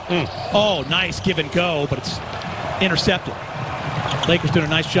job. Oh, nice give and go, but it's intercepted. Lakers doing a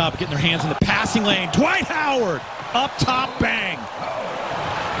nice job of getting their hands in the passing lane. Dwight Howard, up top, bang.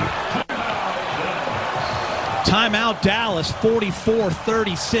 Timeout, Dallas,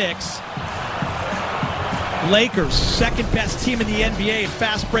 44-36. Lakers, second best team in the NBA in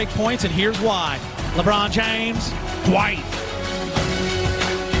fast break points, and here's why. LeBron James, Dwight.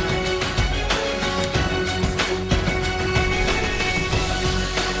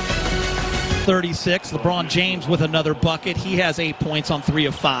 LeBron James with another bucket. He has 8 points on 3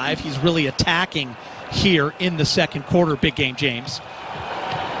 of 5. He's really attacking here in the second quarter. Big game, James.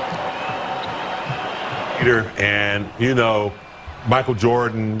 And, you know, Michael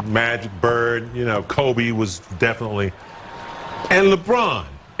Jordan, Magic, Bird, you know, Kobe was definitely. And LeBron,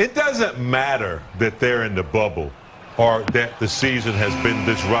 it doesn't matter that they're in the bubble or that the season has been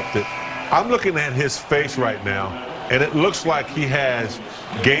disrupted. I'm looking at his face right now, and it looks like he has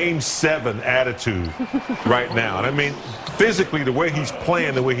Game 7 attitude right now. And I mean, physically, the way he's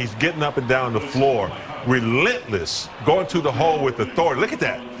playing, the way he's getting up and down the floor, relentless, going to the hole with authority. Look at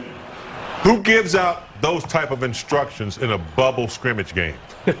that. Who gives out those type of instructions in a bubble scrimmage game?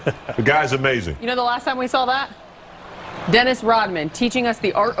 The guy's amazing. You know the last time we saw that? Dennis Rodman teaching us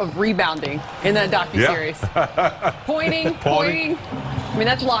the art of rebounding in that docuseries. Yeah. Pointing. I mean,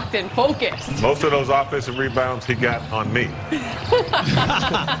 that's locked in, focused. Most of those offensive rebounds he got on me.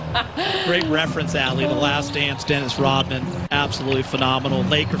 Great reference, Allie. The Last Dance, Dennis Rodman, absolutely phenomenal.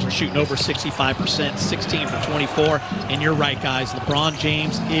 Lakers are shooting over 65%, 16 for 24. And you're right, guys. LeBron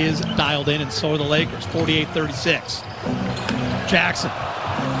James is dialed in, and so are the Lakers, 48-36. Jackson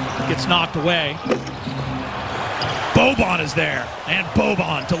gets knocked away. Boban is there, and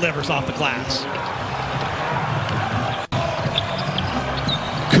Boban delivers off the glass.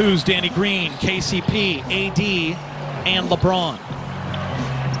 Kuz, Danny Green, KCP, AD, and LeBron.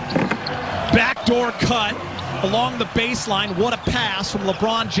 Backdoor cut along the baseline. What a pass from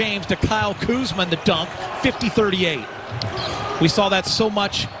LeBron James to Kyle Kuzma in the dunk, 50-38. We saw that so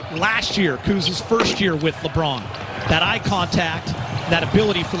much last year, Kuz's first year with LeBron. That eye contact, that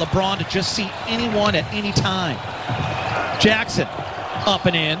ability for LeBron to just see anyone at any time. Jackson up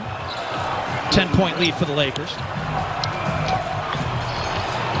and in. 10-point lead for the Lakers.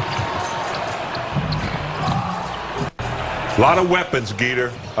 A lot of weapons,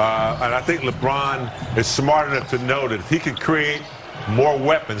 Geeter. And I think LeBron is smart enough to know that if he can create more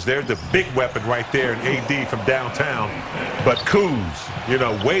weapons, there's the big weapon right there in AD from downtown. But Kuz, you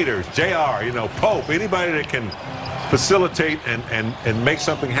know, Waiters, JR, you know, Pope, anybody that can facilitate and make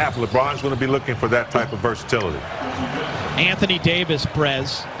something happen, LeBron's going to be looking for that type of versatility. Anthony Davis,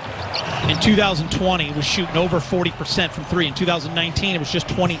 Brez, in 2020 was shooting over 40% from 3. In 2019, it was just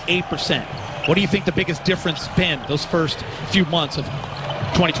 28%. What do you think the biggest difference has been those first few months of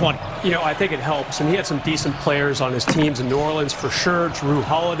 2020? You know, I think it helps, and he had some decent players on his teams in New Orleans for sure. Drew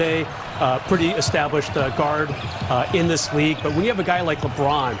Holiday, pretty established guard in this league. But when you have a guy like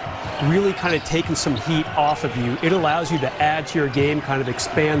LeBron really kind of taking some heat off of you, it allows you to add to your game, kind of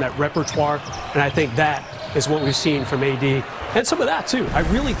expand that repertoire, and I think that is what we've seen from AD. And some of that, too. I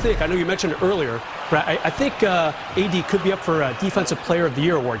really think, I know you mentioned it earlier, but I think AD could be up for a Defensive Player of the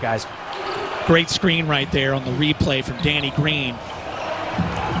Year award, guys. Great screen right there on the replay from Danny Green.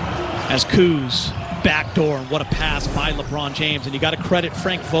 As Kuz backdoor, and what a pass by LeBron James. And you got to credit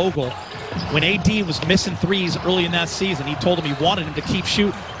Frank Vogel. When AD was missing threes early in that season, he told him he wanted him to keep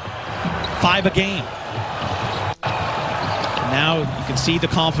shooting. 5 a game. And now you can see the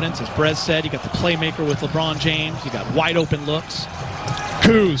confidence. As Brez said, you got the playmaker with LeBron James. You got wide open looks.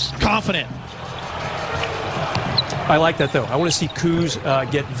 Kuz, confident. I like that, though. I want to see Kuz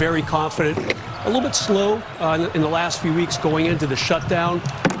get very confident. A little bit slow in the last few weeks going into the shutdown.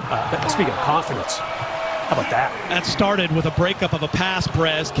 Speaking of confidence, How about that? That started with a breakup of a pass,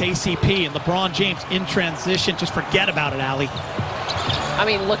 Brez, KCP, and LeBron James in transition. Just forget about it, Allie. I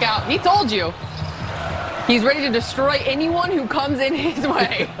mean, look out. He told you. He's ready to destroy anyone who comes in his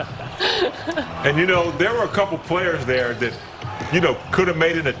way. And, you know, there were a couple players there that, you know, could have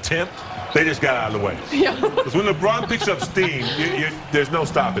made an attempt. They just got out of the way. Yeah. Because when LeBron picks up steam, there's no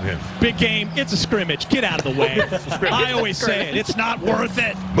stopping him. Big game. It's a scrimmage. Get out of the way. I always say it. It's not worth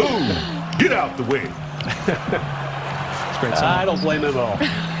it. Boom. Get out the way. It's a great song. I don't blame him at all.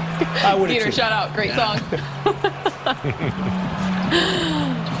 I would Peter, too. shout out. Great song.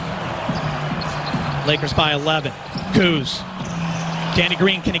 Lakers by 11. Kuz. Danny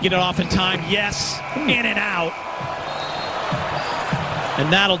Green, can he get it off in time? Yes. In and out.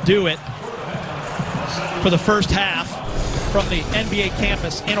 And that'll do it for the first half from the NBA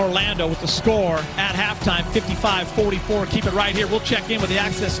campus in Orlando with the score at halftime, 55-44. Keep it right here. We'll check in with the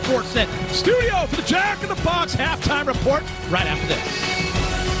Access Sportsnet studio for the Jack in the Box halftime report right after this.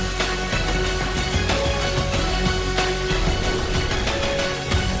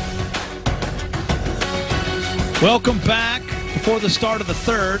 Welcome back. Before the start of the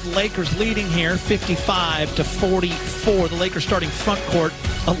third, Lakers leading here 55-44. The Lakers starting front court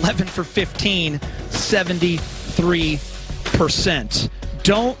 11 for 15, 73%.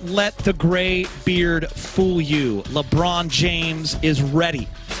 Don't let the gray beard fool you. LeBron James is ready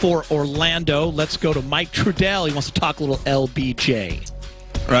for Orlando. Let's go to Mike Trudell. He wants to talk a little LBJ.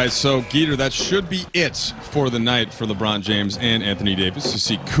 All right, so Geeter, that should be it for the night for LeBron James and Anthony Davis. You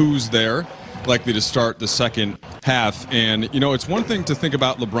see Kuz there, likely to start the second half. And, you know, it's one thing to think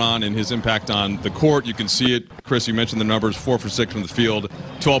about LeBron and his impact on the court. You can see it. Chris, you mentioned the numbers, 4 for 6 from the field,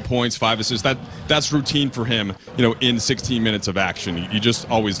 12 points, 5 assists. That's routine for him, you know, in 16 minutes of action. He just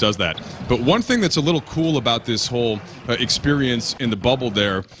always does that. But one thing that's a little cool about this whole experience in the bubble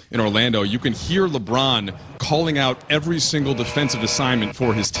there in Orlando, you can hear LeBron calling out every single defensive assignment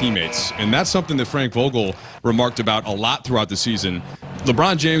for his teammates. And that's something that Frank Vogel remarked about a lot throughout the season.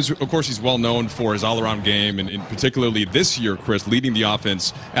 LeBron James, of course, he's well known for his all-around game, and particularly this year, Chris, leading the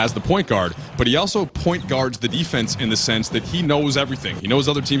offense as the point guard. But he also point guards the defense in the sense that he knows everything. He knows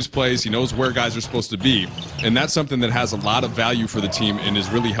other teams' plays. He knows where guys are supposed to be. And that's something that has a lot of value for the team and has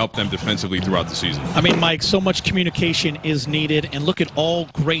really helped them defensively throughout the season. I mean, Mike, so much communication is needed. And look at all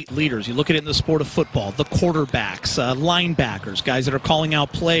great leaders. You look at it in the sport of football, the quarterbacks, linebackers, guys that are calling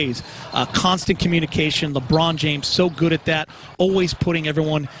out plays, constant communication. LeBron James, so good at that, always putting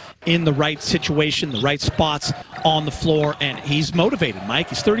everyone in the right situation, the right spots on the floor, and he's motivated, Mike.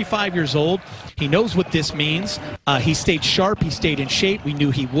 He's 35 years old. He knows what this means. He stayed sharp. He stayed in shape. We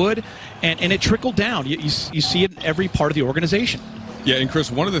knew he would, and it trickled down. You see it in every part of the organization. Yeah, and Chris,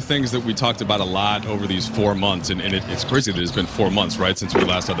 one of the things that we talked about a lot over these 4 months, and it's crazy that it's been 4 months, right, since we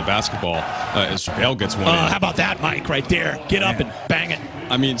last had the basketball, as JaVale gets one in. How about that, Mike, right there? Get up and bang it.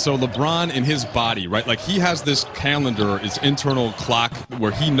 I mean, so LeBron in his body, right, like he has this calendar, his internal clock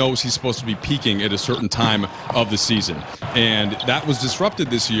where he knows he's supposed to be peaking at a certain time of the season. And that was disrupted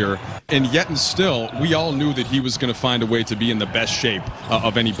this year, and yet and still, we all knew that he was going to find a way to be in the best shape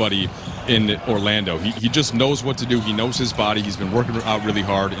of anybody in Orlando. He just knows what to do. He knows his body. He's been working out really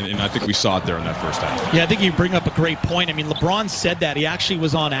hard, and I think we saw it there in that first half. Yeah, I think you bring up a great point. I mean, LeBron said that. He actually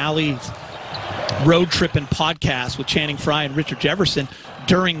was on Allie's road trip and podcast with Channing Frye and Richard Jefferson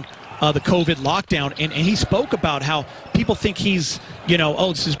during the COVID lockdown, and he spoke about how people think he's, you know,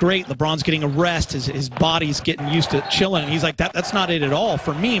 oh, this is great, LeBron's getting a rest, his body's getting used to chilling, and he's like, that's not it at all.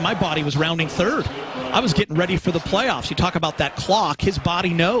 For me, my body was rounding third. I was getting ready for the playoffs. You talk about that clock, his body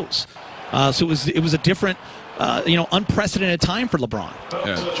knows. So it was a different, unprecedented time for LeBron.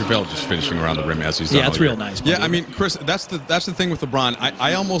 Yeah, JaVale just finishing around the rim as he's done. Yeah, it's real nice. Yeah, I mean, Chris, that's the thing with LeBron.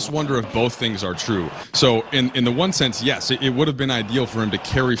 I almost wonder if both things are true. So in the one sense, yes, it would have been ideal for him to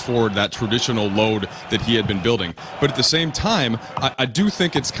carry forward that traditional load that he had been building. But at the same time, I do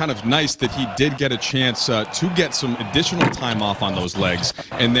think it's kind of nice that he did get a chance to get some additional time off on those legs.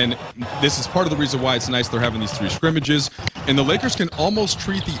 And then this is part of the reason why it's nice they're having these 3 scrimmages. And the Lakers can almost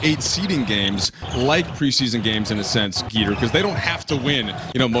treat the 8 seeding games like preseason games in a sense, Geeter, because they don't have to win,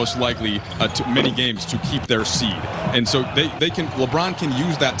 most likely many games to keep their seed. And so LeBron can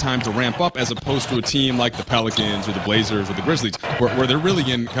use that time to ramp up as opposed to a team like the Pelicans or the Blazers or the Grizzlies where they're really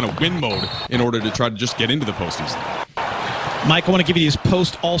in kind of win mode in order to try to just get into the postseason. Mike, I want to give you these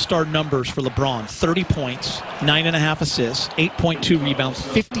post-All-Star numbers for LeBron. 30 points, 9.5 assists, 8.2 rebounds,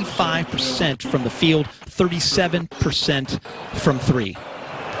 55% from the field, 37% from 3.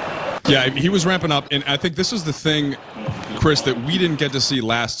 Yeah, he was ramping up, and I think this is the thing, Chris, that we didn't get to see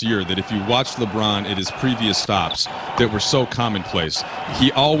last year, that if you watched LeBron at his previous stops that were so commonplace,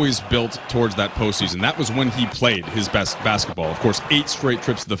 he always built towards that postseason. That was when he played his best basketball. Of course, 8 straight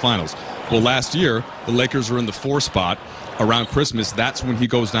trips to the finals. Well, last year, the Lakers were in the 4 spot. Around Christmas, that's when he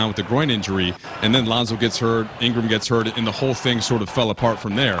goes down with the groin injury, and then Lonzo gets hurt, Ingram gets hurt, and the whole thing sort of fell apart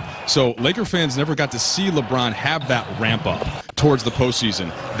from there. So Laker fans never got to see LeBron have that ramp up towards the postseason.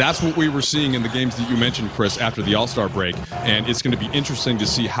 That's what we were seeing in the games that you mentioned, Chris, after the All-Star break, and it's going to be interesting to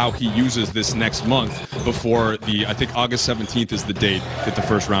see how he uses this next month before I think August 17th is the date that the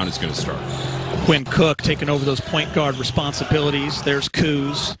first round is going to start. Quinn Cook taking over those point guard responsibilities. There's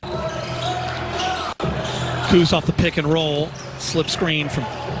Kuz. Kuz off the pick and roll, slip screen from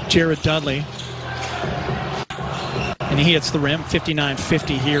Jared Dudley. And he hits the rim,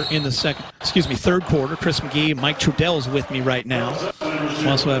 59-50 here in the third quarter. Chris McGee, Mike Trudell's with me right now. We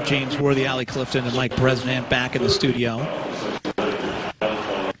also have James Worthy, Allie Clifton, and Mike Bresnan back in the studio.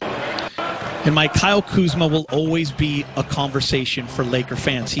 And Mike, Kyle Kuzma will always be a conversation for Laker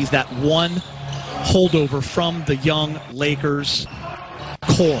fans. He's that one holdover from the young Lakers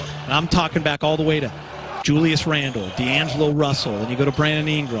core. And I'm talking back all the way to Julius Randle, D'Angelo Russell, and you go to Brandon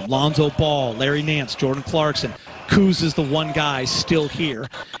Ingram, Lonzo Ball, Larry Nance, Jordan Clarkson. Kuz is the one guy still here,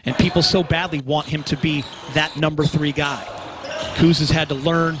 and people so badly want him to be that number 3 guy. Kuz has had to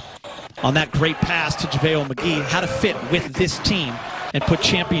learn on that great pass to JaVale McGee how to fit with this team and put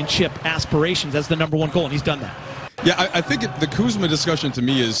championship aspirations as the number 1 goal, and he's done that. Yeah, I think the Kuzma discussion to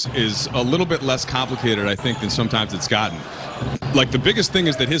me is a little bit less complicated, I think, than sometimes it's gotten. Like, the biggest thing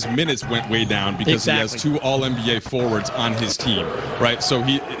is that his minutes went way down because he has 2 All-NBA forwards on his team, right? So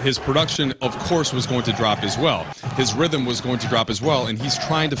his production, of course, was going to drop as well. His rhythm was going to drop as well, and he's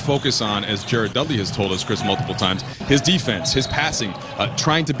trying to focus on, as Jared Dudley has told us, Chris, multiple times, his defense, his passing,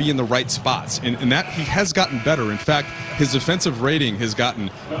 trying to be in the right spots. And that he has gotten better. In fact, his defensive rating has gotten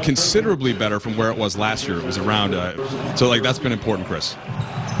considerably better from where it was last year. It was around, that's been important, Chris.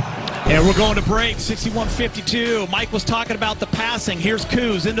 And we're going to break, 61-52. Mike was talking about the passing. Here's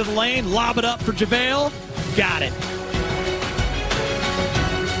Kuz into the lane, lob it up for JaVale. Got it.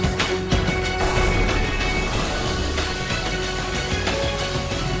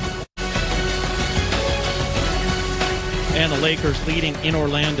 And the Lakers leading in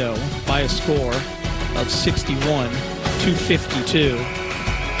Orlando by a score of 61-52.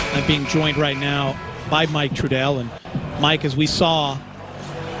 I'm being joined right now by Mike Trudell. And Mike, as we saw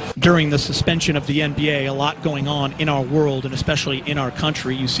during the suspension of the NBA, a lot going on in our world and especially in our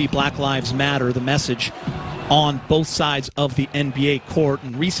country. You see Black Lives Matter, the message on both sides of the NBA court.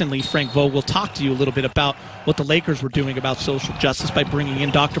 And recently, Frank Vogel talked to you a little bit about what the Lakers were doing about social justice by bringing in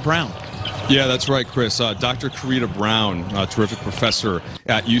Dr. Brown. Yeah, that's right, Chris. Dr. Karita Brown, a terrific professor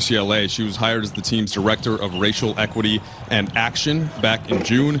at UCLA. She was hired as the team's director of racial equity and action back in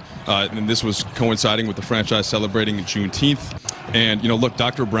June. And this was coinciding with the franchise celebrating Juneteenth. And, look,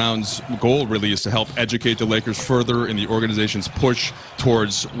 Dr. Brown's goal really is to help educate the Lakers further in the organization's push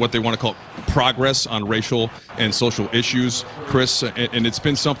towards what they want to call progress on racial and social issues, Chris. And it's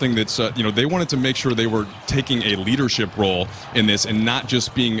been something that's, they wanted to make sure they were taking a leadership role in this and not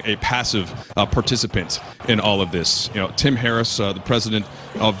just being a passive participant in all of this. Tim Harris, the president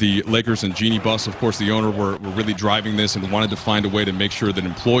of the Lakers, and Jeannie Buss, of course, the owner, were really driving this and wanted to find a way to make sure that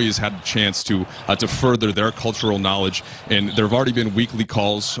employees had a chance to further their cultural knowledge. And there have already been weekly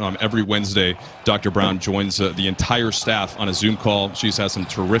calls. Every Wednesday, Dr. Brown joins the entire staff on a Zoom call. She's had some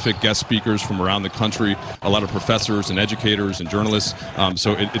terrific guest speakers from around the country, a lot of professors and educators and journalists.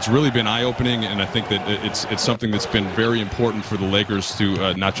 So it's really been eye-opening, and I think that it's something that's been very important for the Lakers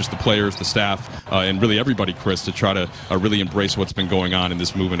to not just the players, the staff, and really everybody, Chris, to try to really embrace what's been going on in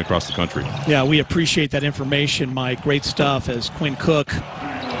this movement across the country. Yeah, we appreciate that information, Mike. Great stuff as Quinn Cook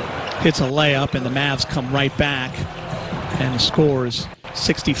hits a layup and the Mavs come right back and the score is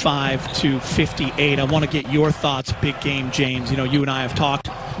 65-58. I want to get your thoughts, big game, James. You and I have talked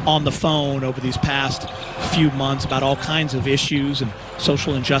on the phone over these past few months about all kinds of issues and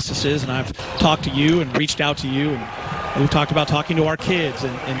social injustices, and I've talked to you and reached out to you, and we've talked about talking to our kids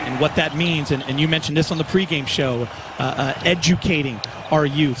and what that means, and you mentioned this on the pregame show, educating our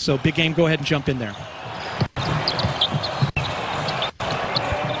youth. So, big game, go ahead and jump in there.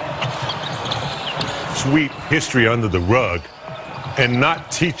 Sweep history under the rug and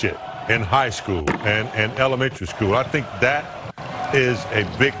not teach it in high school and elementary school. I think that is a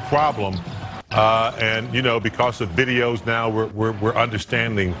big problem. And, because of videos now, we're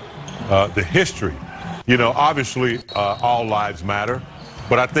understanding the history. Obviously, all lives matter.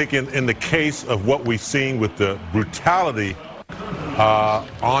 But I think in the case of what we've seen with the brutality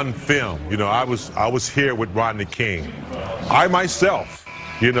on film, I was here with Rodney King. I myself,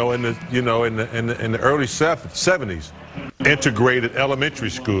 in the early 70s, integrated elementary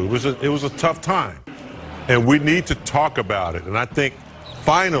school. It was a tough time, and we need to talk about it. And I think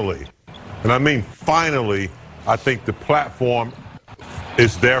finally, and I mean finally, I think the platform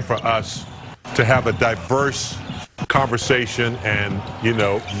is there for us to have a diverse conversation and,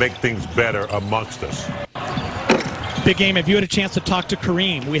 make things better amongst us. Big game. If you had a chance to talk to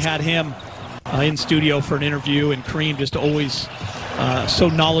Kareem, we had him in studio for an interview, and Kareem just always so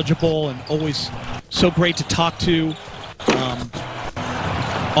knowledgeable and always so great to talk to.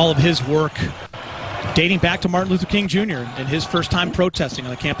 All of his work dating back to Martin Luther King Jr. and his first time protesting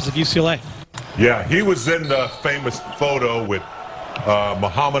on the campus of UCLA. Yeah, he was in the famous photo with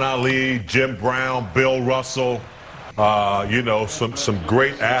Muhammad Ali, Jim Brown, Bill Russell, some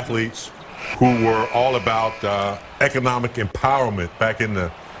great athletes who were all about economic empowerment back in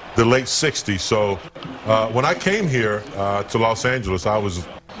the late 60s. So when I came here to Los Angeles, I was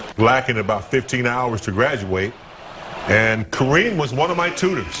lacking about 15 hours to graduate. And Kareem was one of my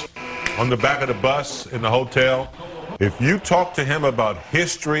tutors on the back of the bus in the hotel. If you talk to him about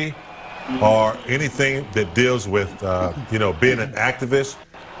history or anything that deals with, being an activist,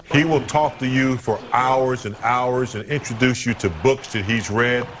 he will talk to you for hours and hours and introduce you to books that he's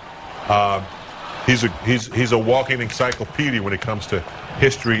read. He's a walking encyclopedia when it comes to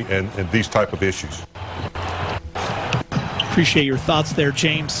history and these type of issues. Appreciate your thoughts there,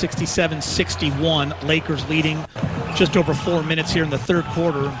 James. 67-61, Lakers leading just over 4 minutes here in the third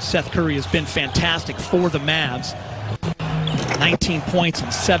quarter. Seth Curry has been fantastic for the Mavs. 19 points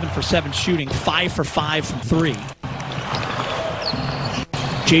and 7 for 7 shooting, 5 for 5 from 3.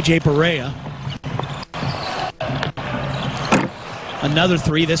 JJ Barea. Another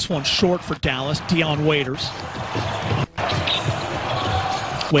 3, this one short for Dallas. Dion Waiters.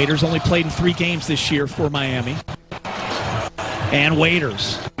 Waiters only played in 3 games this year for Miami. And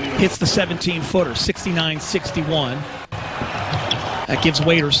Waiters hits the 17-footer, 69-61. That gives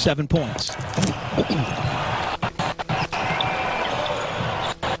Waiters 7 points.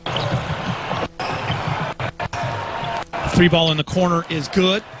 Three ball in the corner is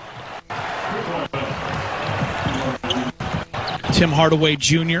good. Tim Hardaway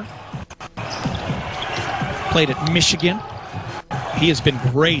Jr. played at Michigan. He has been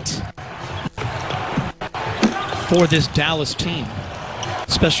great for this Dallas team,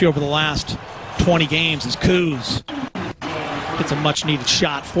 especially over the last 20 games, as Kuz hits a much-needed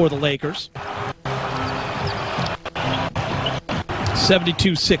shot for the Lakers.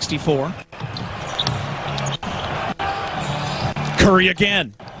 72-64. Curry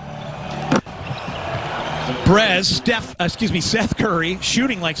again. Seth Curry,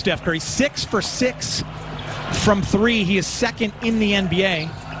 shooting like Steph Curry, 6 for 6 from 3. He is second in the NBA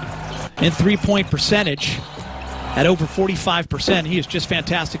in three-point percentage at over 45%. He is just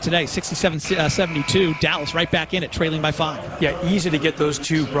fantastic today. 67-72. Dallas right back in it, trailing by 5. Yeah, easy to get those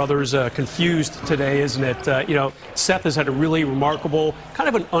two brothers confused today, isn't it? Seth has had a really remarkable, kind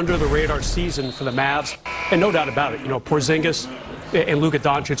of an under-the-radar season for the Mavs, and no doubt about it. Porzingis and Luka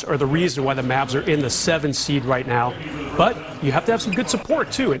Doncic are the reason why the Mavs are in the 7th seed right now. But you have to have some good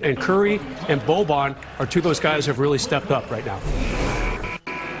support, too. And Curry and Boban are two of those guys who have really stepped up right now.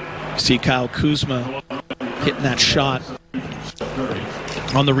 See Kyle Kuzma hitting that shot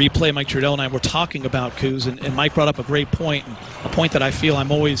on the replay. Mike Trudell and I were talking about Kuz, and Mike brought up a great point, a point that I feel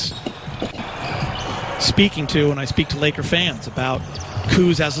I'm always speaking to when I speak to Laker fans about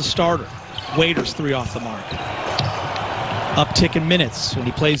Kuz as a starter. Waiters 3 off the mark. Uptick in minutes. When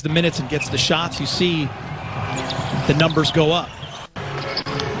he plays the minutes and gets the shots, you see the numbers go up.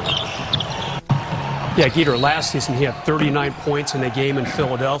 Yeah, Geeter, last season he had 39 points in a game in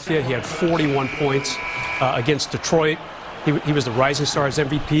Philadelphia. He had 41 points against Detroit. He was the Rising Stars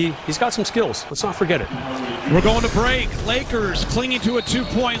MVP. He's got some skills. Let's not forget it. We're going to break. Lakers clinging to a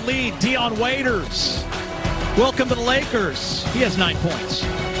 2-point lead. Dion Waiters. Welcome to the Lakers. He has 9 points.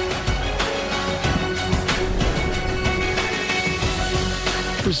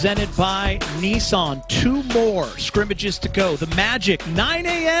 Presented by Nissan. 2 more scrimmages to go. The Magic, 9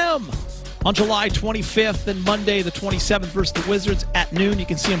 a.m. on July 25th and Monday the 27th versus the Wizards at noon. You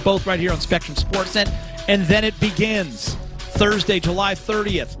can see them both right here on Spectrum Sportsnet. And then it begins. Thursday, July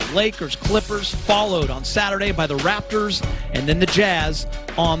 30th, Lakers, Clippers, followed on Saturday by the Raptors and then the Jazz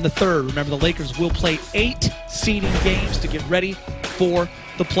on the 3rd. Remember, the Lakers will play 8 seeding games to get ready for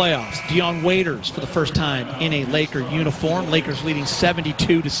the playoffs. Dion Waiters for the first time in a Laker uniform. Lakers leading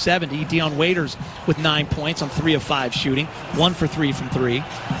 72-70. Dion Waiters with 9 points on 3 of 5 shooting. 1 for 3 from 3.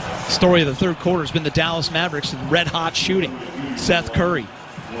 Story of the third quarter has been the Dallas Mavericks and red-hot shooting. Seth Curry,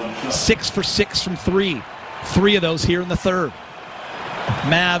 6 for 6 from 3. 3 of those here in the third.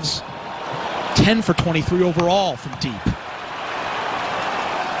 Mavs 10 for 23 overall from deep.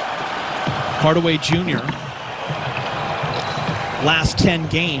 Hardaway Jr. last 10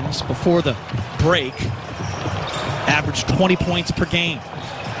 games before the break averaged 20 points per game.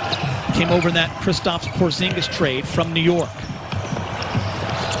 Came over in that Kristaps Porzingis trade from New York.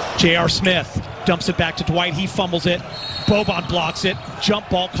 J.R. Smith dumps it back to Dwight. He fumbles it. Boban blocks it. Jump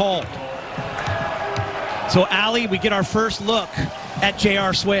ball called. So, Allie, we get our first look at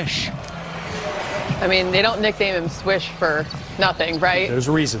J.R. Swish. I mean, they don't nickname him Swish for nothing, right? There's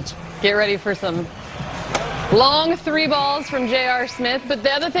reasons. Get ready for some long 3 balls from J.R. Smith. But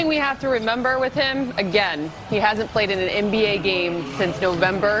the other thing we have to remember with him, again, he hasn't played in an NBA game since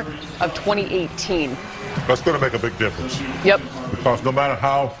November of 2018. That's going to make a big difference. Yep. Because no matter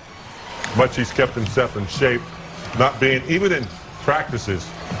how much he's kept himself in shape, not being, even in practices,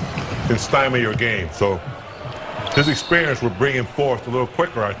 can stymie your game. So his experience will bring him forth a little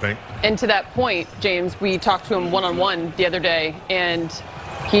quicker, I think. And to that point, James, we talked to him one-on-one the other day, and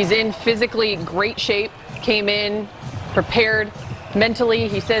he's in physically great shape, came in, prepared mentally.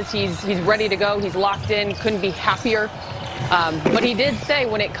 He says he's ready to go. He's locked in, couldn't be happier. But he did say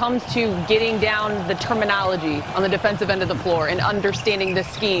when it comes to getting down the terminology on the defensive end of the floor and understanding the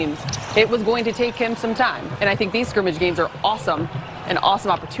schemes, it was going to take him some time. And I think these scrimmage games are awesome, an awesome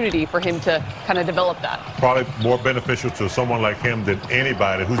opportunity for him to kind of develop that. Probably more beneficial to someone like him than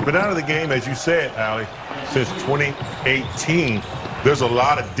anybody who's been out of the game, as you said, Allie, since 2018. There's a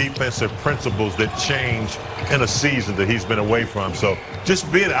lot of defensive principles that change in a season that he's been away from. So just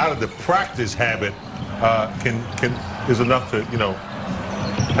being out of the practice habit is enough to,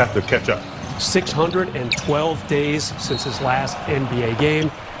 have to catch up. 612 days since his last NBA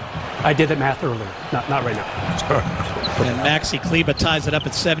game. I did that math earlier, not right now. And Maxi Kleber ties it up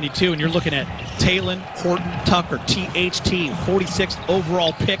at 72, and you're looking at Talon Horton Tucker, THT, 46th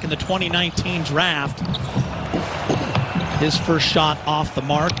overall pick in the 2019 draft. His first shot off the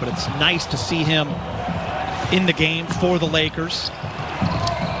mark, but it's nice to see him in the game for the Lakers.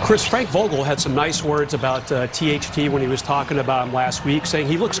 Chris, Frank Vogel had some nice words about THT when he was talking about him last week, saying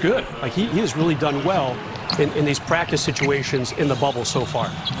he looks good. Like he has really done well in these practice situations in the bubble so far.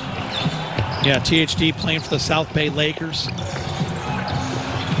 Yeah, THT playing for the South Bay Lakers.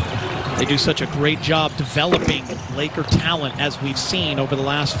 They do such a great job developing Laker talent, as we've seen over the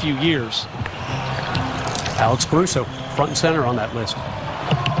last few years. Alex Caruso, front and center on that list.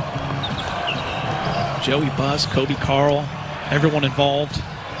 Joey Buss, Kobe Carl, everyone involved.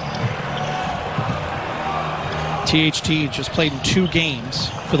 THT just played in 2 games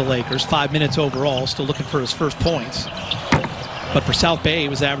for the Lakers, 5 minutes overall, still looking for his first points. But for South Bay, he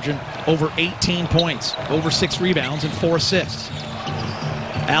was averaging over 18 points, over 6 rebounds, and 4 assists.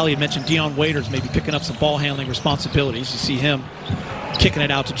 Allie had mentioned Dion Waiters maybe picking up some ball handling responsibilities. You see him kicking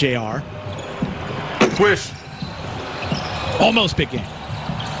it out to JR. Swish. Almost big game.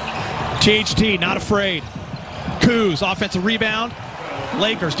 THT not afraid. Kuz, offensive rebound.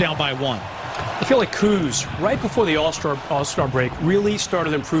 Lakers down by 1. I feel like Kuz, right before the All-Star break, really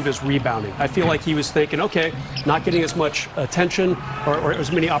started to improve his rebounding. I feel like he was thinking, okay, not getting as much attention or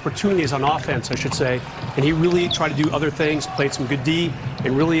as many opportunities on offense, I should say. And he really tried to do other things, played some good D,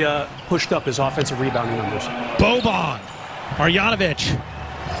 and really pushed up his offensive rebounding numbers. Boban, Marjanovic.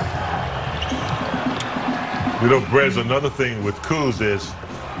 Brez, another thing with Kuz is,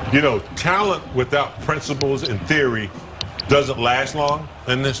 talent without principles and theory doesn't last long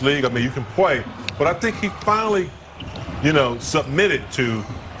in this league. I mean, you can play, but I think he finally, submitted to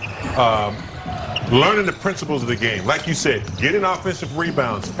learning the principles of the game. Like you said, getting offensive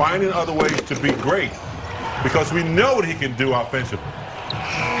rebounds, finding other ways to be great, because we know what he can do offensively.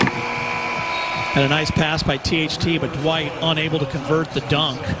 And a nice pass by THT, but Dwight unable to convert the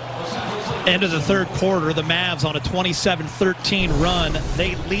dunk. End of the third quarter, the Mavs on a 27-13 run.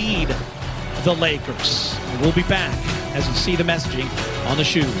 They lead the Lakers. We'll be back as you see the messaging on the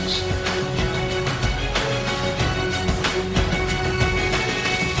shoes.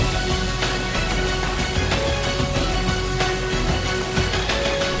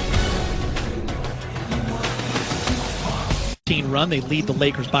 Run. They lead the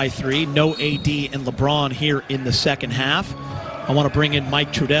Lakers by 3. No AD and LeBron here in the second half. I want to bring in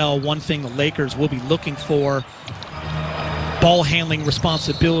Mike Trudell. One thing the Lakers will be looking for, ball handling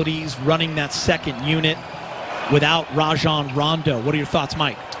responsibilities, running that second unit without Rajon Rondo. What are your thoughts,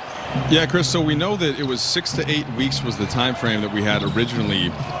 Mike? Yeah, Chris, so we know that it was 6 to 8 weeks was the time frame that we had originally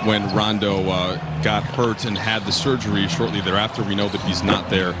when Rondo got hurt and had the surgery shortly thereafter. We know that he's not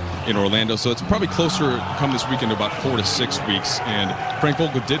there in Orlando, so it's probably closer come this weekend to about 4 to 6 weeks. And Frank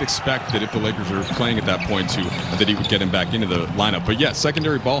Vogel did expect that if the Lakers are playing at that point that he would get him back into the lineup. But yeah,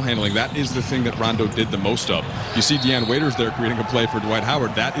 secondary ball handling, that is the thing that Rondo did the most of. You see Deion Waiters there creating a play for Dwight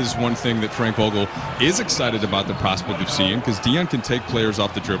Howard. That is one thing that Frank Vogel is excited about the prospect of seeing, because Deion can take players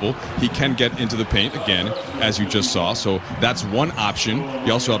off the dribble. He can get into the paint again, as you just saw. So that's one option.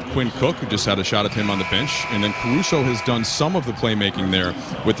 You also have Quinn Cook, who just had a shot at him on the bench. And then Caruso has done some of the playmaking there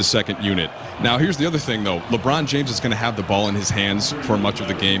with the second unit. Now, here's the other thing, though. LeBron James is going to have the ball in his hands for much of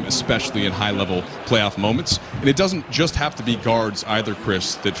the game, especially in high-level playoff moments. And it doesn't just have to be guards either,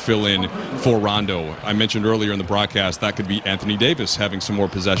 Chris, that fill in for Rondo. I mentioned earlier in the broadcast that could be Anthony Davis having some more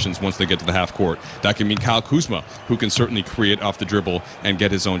possessions once they get to the half court. That can mean Kyle Kuzma, who can certainly create off the dribble and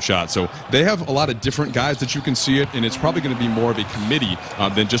get his own shot. So they have a lot of different guys that you can see it, and it's probably going to be more of a committee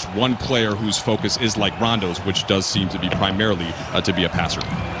than just one player whose focus is like Rondo's, which does seem to be primarily to be a passer.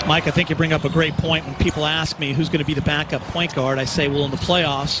 Mike, I think you bring up a great point. When people ask me who's going to be the backup point guard, I say, well, in the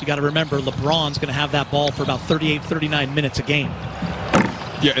playoffs, you got to remember LeBron's going to have that ball for about 38, 39 minutes a game.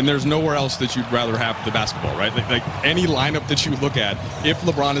 Yeah, and there's nowhere else that you'd rather have the basketball, right? Like any lineup that you look at, if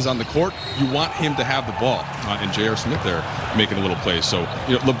LeBron is on the court, you want him to have the ball. And J.R. Smith there making a little play. So,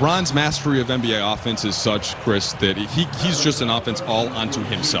 LeBron's mastery of NBA offense is such, Chris, that he's just an offense all unto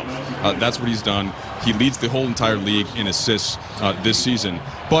himself. That's what he's done. He leads the whole entire league in assists this season.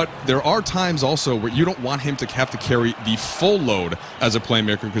 But there are times also where you don't want him to have to carry the full load as a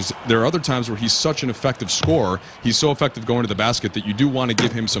playmaker, because there are other times where he's such an effective scorer. He's so effective going to the basket that you do want to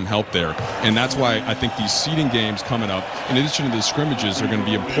give him some help there. And that's why I think these seeding games coming up, in addition to the scrimmages, are going to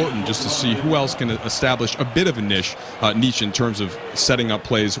be important just to see who else can establish a bit of a niche in terms of setting up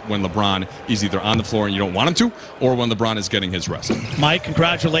plays when LeBron is either on the floor and you don't want him to, or when LeBron is getting his rest. Mike,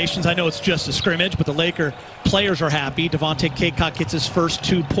 congratulations. I know it's just a scrimmage, but the Laker players are happy. Devontae Cacok gets his first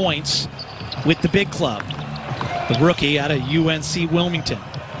 2 points with the big club. The rookie out of UNC Wilmington.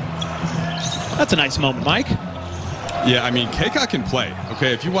 That's a nice moment, Mike. Yeah, I mean, Cacok can play.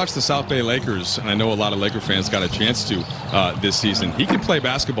 Okay, if you watch the South Bay Lakers, and I know a lot of Laker fans got a chance to this season, he can play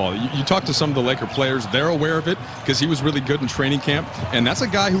basketball. You talk to some of the Laker players, they're aware of it because he was really good in training camp, and that's a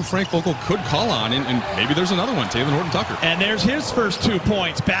guy who Frank Vogel could call on, and maybe there's another one, Taylor Horton-Tucker. And there's his first 2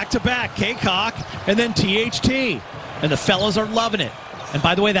 points, back-to-back, Cacok, and then THT. And the fellas are loving it. And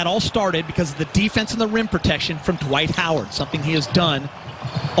by the way, that all started because of the defense and the rim protection from Dwight Howard, something he has done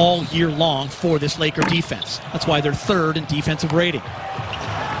all year long for this Laker defense. That's why they're 3rd in defensive rating.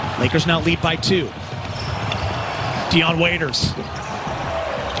 Lakers now lead by 2. Deion Waiters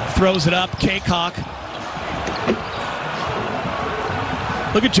throws it up. Cacok.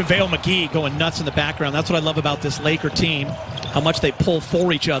 Look at JaVale McGee going nuts in the background. That's what I love about this Laker team, how much they pull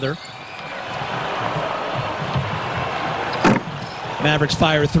for each other. Mavericks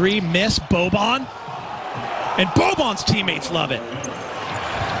fire 3, miss, Boban. And Boban's teammates love it.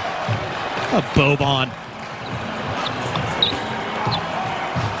 Boban.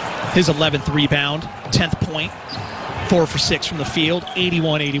 His 11th rebound, 10th point, 4 for 6 from the field,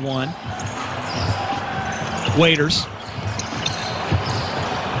 81-81. Waiters.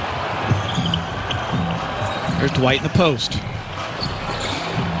 There's Dwight in the post.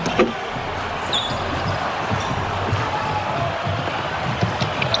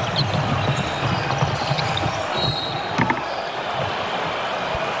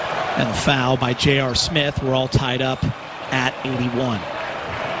 And the foul by J.R. Smith. We're all tied up at 81.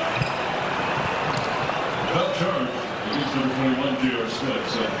 Foul charge against number 21, J.R. Smith,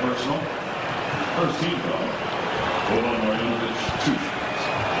 set personal. First team foul.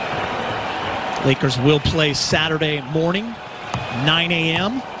 Lakers will play Saturday morning, 9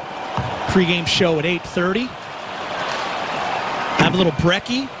 a.m. Pre-game show at 8:30. Have a little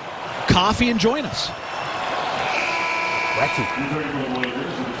brekkie, coffee, and join us.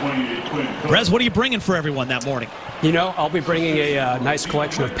 Brez, what are you bringing for everyone that morning? I'll be bringing a nice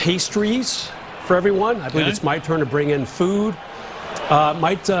collection of pastries for everyone. I believe it's my turn to bring in food.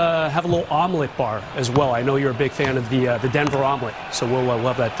 Might have a little omelet bar as well. I know you're a big fan of the Denver omelet, so we'll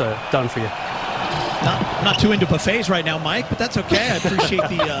have that done for you. Not too into buffets right now, Mike, but that's okay. I appreciate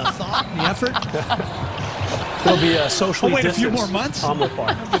the thought and the effort. There'll be a socially wait a distanced few more months. Omelet bar.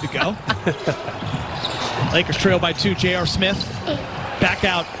 I'm good to go. Lakers trail by 2. J.R. Smith back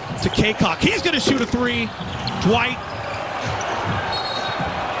out to Cacok. He's going to shoot a 3. Dwight.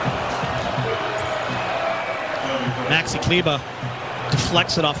 Maxi Kleber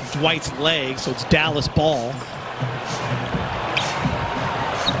deflects it off of Dwight's leg, so it's Dallas ball.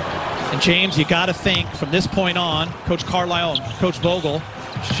 James, you got to think from this point on, Coach Carlisle and Coach Vogel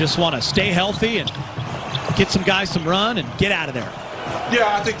just want to stay healthy and get some guys some run and get out of there.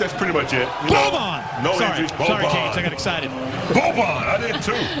 Yeah, I think that's pretty much it. Boban! No Sorry, injuries. sorry, James, I got excited. Boban, I did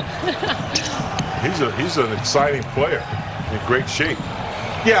too. He's an exciting player, in great shape.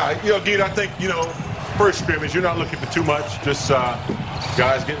 Yeah, Gita, I think, first scrimmage, you're not looking for too much. Just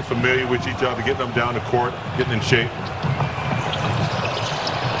guys getting familiar with each other, getting them down the court, getting in shape.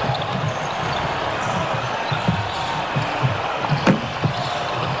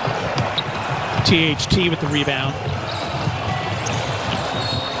 THT with the rebound.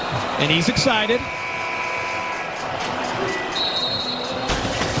 And he's excited.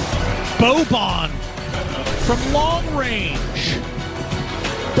 Boban from long range.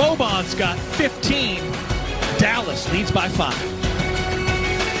 Boban's got 15. Dallas leads by 5.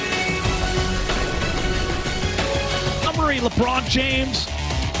 Summary, LeBron James,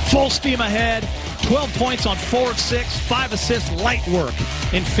 full steam ahead. 12 points on 4 of 6, 5 assists, light work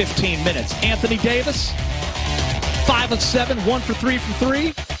in 15 minutes. Anthony Davis, 5 of 7, 1 for 3 from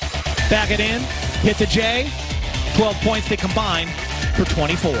 3. Back it in, hit the J. 12 points, they combine for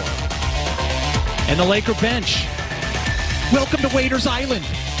 24. And the Laker bench. Welcome to Waiters Island.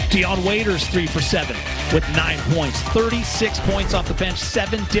 Dion Waiters, 3 for 7 with 9 points. 36 points off the bench,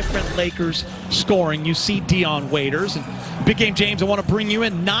 7 different Lakers scoring. You see Dion Waiters. And Big Game James, I want to bring you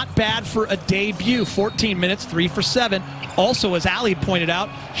in. Not bad for a debut. 14 minutes, 3 for 7. Also, as Ali pointed out,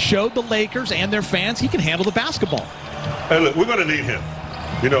 showed the Lakers and their fans he can handle the basketball. Hey, look, we're going to need him.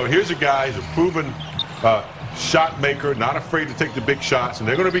 Here's a guy who's a proven shot maker, not afraid to take the big shots. And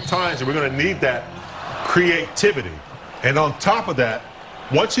there are going to be times that we're going to need that creativity. And on top of that,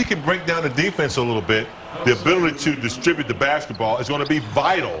 once he can break down the defense a little bit, the ability to distribute the basketball is going to be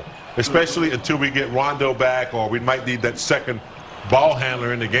vital, especially until we get Rondo back, or we might need that second ball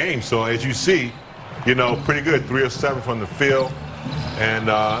handler in the game. So as you see, pretty good, 3 of 7 from the field, and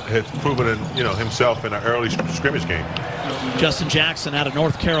has proven himself in an early scrimmage game. Justin Jackson out of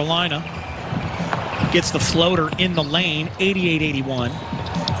North Carolina gets the floater in the lane, 88-81.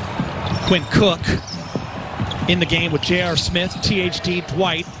 Quinn Cook in the game with J.R. Smith, THD,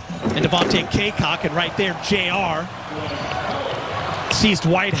 Dwight, and Devontae Kaycock, and right there, J.R. sees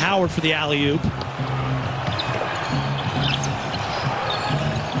Dwight Howard for the alley-oop.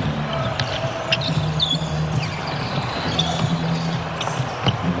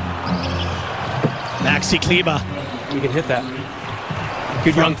 Maxi Kleba. You can hit that.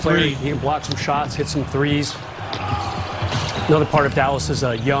 Good young player. He can block some shots, hit some threes. Another part of Dallas is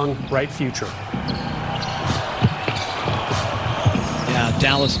a young, bright future. Yeah,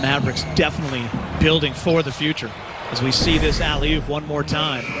 Dallas Mavericks definitely building for the future as we see this alley-oop one more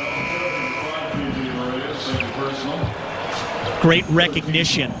time. Great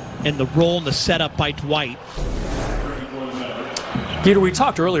recognition in the role and the setup by Dwight. Peter, we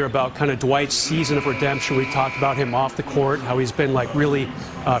talked earlier about kind of Dwight's season of redemption. We talked about him off the court, how he's been really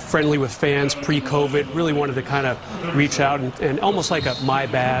friendly with fans pre-COVID, really wanted to kind of reach out and almost like a my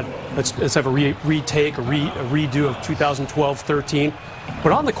bad, let's have a retake, a redo of 2012-13.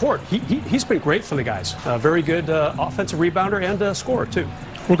 But on the court, he's been great for the guys. Very good offensive rebounder and scorer, too.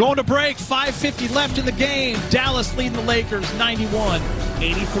 We're going to break. 5:50 left in the game. Dallas leading the Lakers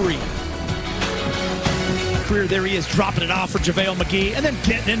 91-83. There he is, dropping it off for JaVale McGee, and then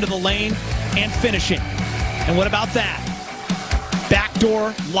getting into the lane and finishing. And what about that?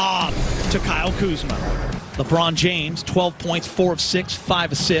 Backdoor lob to Kyle Kuzma. LeBron James, 12 points, 4 of 6,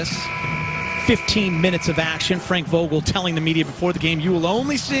 5 assists. 15 minutes of action. Frank Vogel telling the media before the game, you will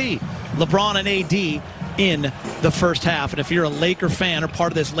only see LeBron and AD in the first half. And if you're a Laker fan or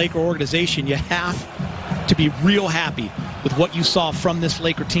part of this Laker organization, you have to be real happy with what you saw from this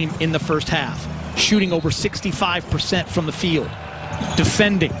Laker team in the first half. Shooting over 65% from the field.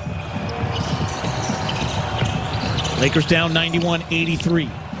 Defending. Lakers down 91-83.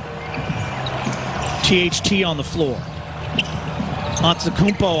 THT on the floor.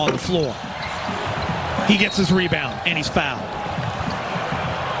 Antetokounmpo on the floor. He gets his rebound, and he's fouled.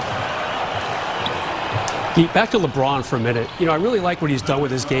 Back to LeBron for a minute. I really like what he's done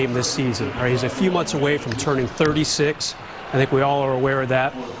with his game this season. All right, he's a few months away from turning 36. I think we all are aware of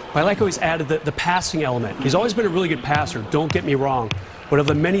that. But I like how he's added the passing element. He's always been a really good passer, don't get me wrong. But of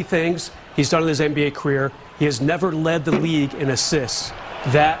the many things he's done in his NBA career, he has never led the league in assists.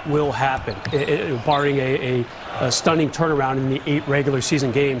 That will happen, barring a stunning turnaround in the 8 regular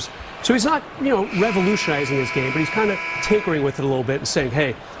season games. So he's not, revolutionizing his game, but he's kind of tinkering with it a little bit and saying,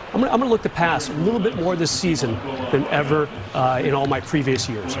 hey, I'm going to look to pass a little bit more this season than ever in all my previous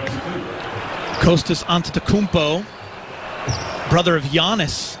years. Kostas Antetokounmpo Brother of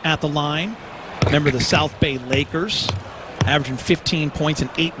Giannis at the line. Member of the South Bay Lakers. Averaging 15 points and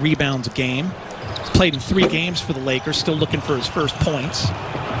 8 rebounds a game. He's played in 3 games for the Lakers. Still looking for his first points.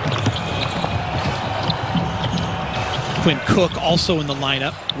 Quinn Cook also in the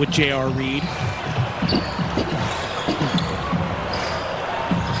lineup with J.R. Reed.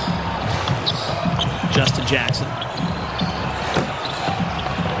 Justin Jackson.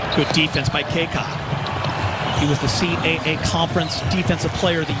 Good defense by Kaycock. He was the CAA Conference Defensive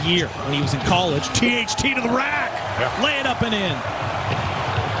Player of the Year when he was in college. THT to the rack. Yeah. Lay it up and in.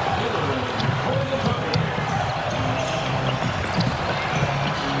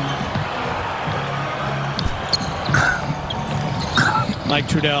 Mike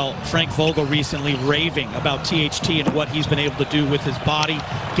Trudell, Frank Vogel recently raving about THT and what he's been able to do with his body,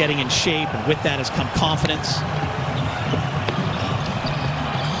 getting in shape, and with that has come confidence.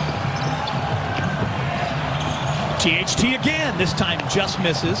 THT again, this time just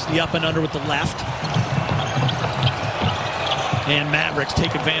misses. The up and under with the left. And Mavericks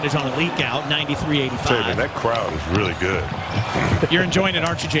take advantage on a leak out, 93-85. Man, that crowd is really good. You're enjoying it,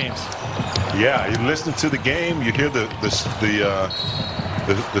 aren't you, James? Yeah, you listen to the game, you hear the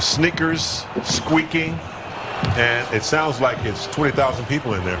sneakers squeaking, and it sounds like it's 20,000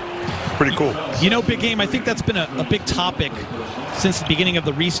 people in there. Pretty cool. You know, Big Game, I think that's been a big topic since the beginning of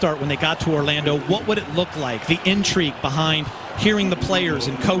the restart when they got to Orlando. What would it look like? The intrigue behind hearing the players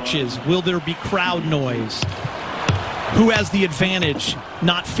and coaches. Will there be crowd noise? Who has the advantage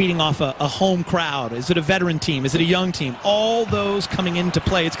not feeding off a home crowd? Is it a veteran team? Is it a young team? All those coming into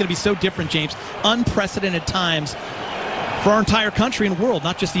play. It's going to be so different, James. Unprecedented times for our entire country and world,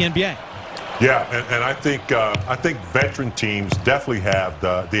 not just the NBA. Yeah, and I think veteran teams definitely have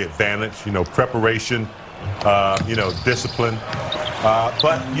the advantage. You know, preparation, you know, discipline.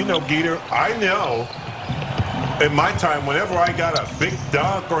 But you know, Geeter, I know in my time, whenever I got a big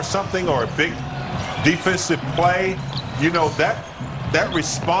dunk or something or a big defensive play, you know, that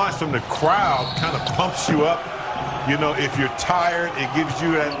response from the crowd kind of pumps you up. You know, if you're tired, it gives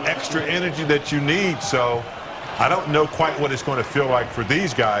you that extra energy that you need. So I don't know quite what it's going to feel like for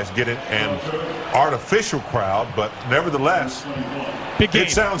these guys getting an artificial crowd, but nevertheless, Big game.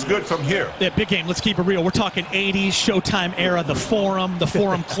 It sounds good from here. Yeah, Big Game. Let's keep it real. We're talking 80s, Showtime era, the Forum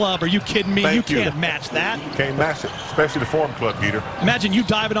Club. Are you kidding me? You can't match that. Can't match it, especially the Forum Club, Peter. Imagine you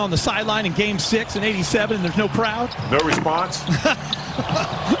diving on the sideline in Game 6 in '87 and there's no crowd. No response.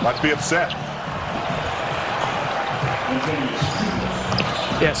 I'd be upset.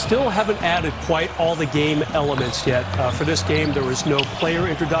 Yeah, still haven't added quite all the game elements yet. For this game, there was no player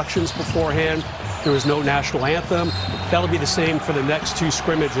introductions beforehand. There was no national anthem. That'll be the same for the next 2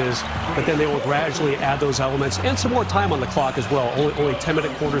 scrimmages, but then they will gradually add those elements and some more time on the clock as well. Only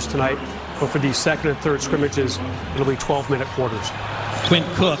 10-minute quarters tonight, but for these second and third scrimmages, it'll be 12-minute quarters. Quinn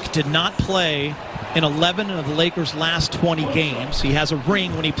Cook did not play in 11 of the Lakers' last 20 games. He has a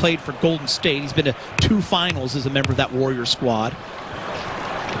ring when he played for Golden State. He's been to 2 finals as a member of that Warriors squad.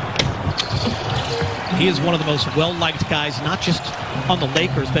 He is one of the most well-liked guys, not just on the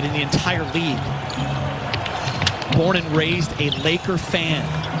Lakers, but in the entire league. Born and raised a Laker fan.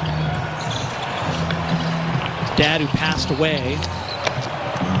 His dad, who passed away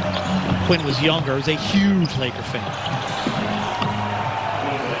when Quinn was younger, is a huge Laker fan.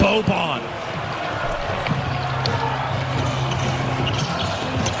 Boban.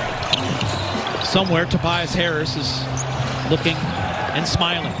 Somewhere, Tobias Harris is looking and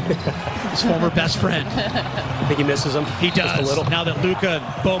smiling. His former best friend. I think he misses him. He does. Just a little. Now that Luka and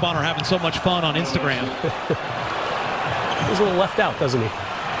Boban are having so much fun on Instagram. He's a little left out, doesn't he?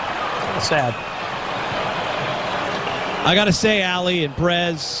 Sad. I got to say, Allie and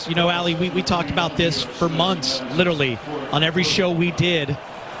Brez, you know, Allie, we talked about this for months, literally, on every show we did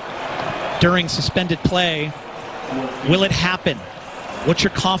during suspended play. Will it happen? What's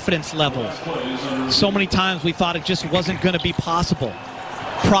your confidence level? So many times we thought it just wasn't going to be possible.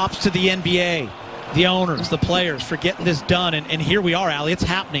 Props to the NBA, the owners, the players for getting this done. And here we are, Allie. It's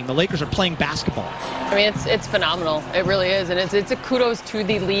happening. The Lakers are playing basketball. I mean, it's phenomenal. It really is. And it's a kudos to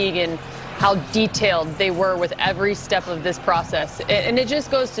the league and how detailed they were with every step of this process. And it just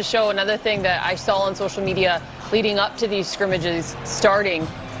goes to show another thing that I saw on social media leading up to these scrimmages starting,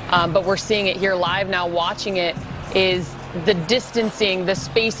 but we're seeing it here live now, watching it, is the distancing, the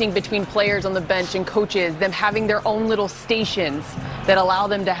spacing between players on the bench and coaches, them having their own little stations that allow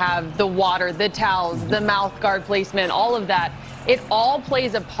them to have the water, the towels, the mouth guard placement, all of that. It all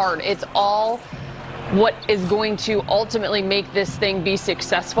plays a part. It's all what is going to ultimately make this thing be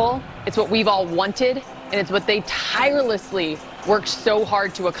successful. It's what we've all wanted, and it's what they tirelessly worked so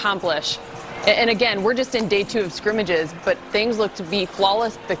hard to accomplish. And again, we're just in day 2 of scrimmages, but things look to be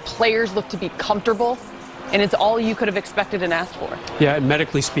flawless. The players look to be comfortable, and it's all you could have expected and asked for. Yeah, and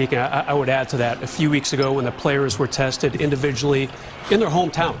medically speaking, I would add to that. A few weeks ago, when the players were tested individually in their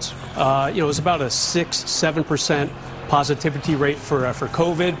hometowns, it was about a 6-7% positivity rate for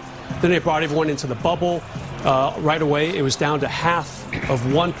COVID. Then they brought everyone into the bubble. Right away, it was down to half of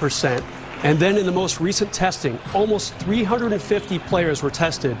 1%. And then in the most recent testing, almost 350 players were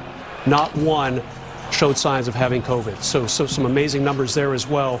tested. Not one showed signs of having COVID. So some amazing numbers there as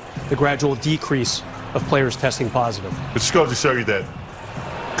well. The gradual decrease of players testing positive. It just goes to show you that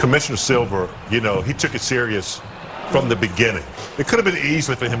Commissioner Silver, he took it serious from the beginning. It could have been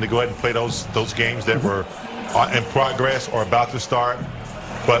easy for him to go ahead and play those games that were in progress or about to start,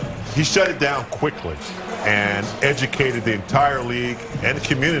 but he shut it down quickly and educated the entire league and the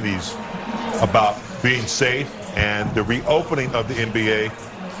communities about being safe. And the reopening of the NBA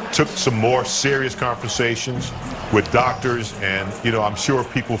took some more serious conversations with doctors and, I'm sure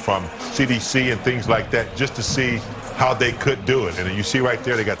people from CDC and things like that, just to see how they could do it. And you see right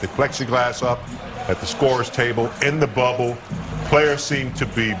there, they got the plexiglass up at the scorer's table in the bubble. Players seem to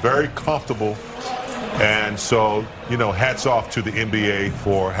be very comfortable. And so, hats off to the NBA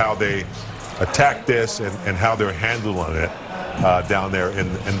for how they attack this and how they're handling it down there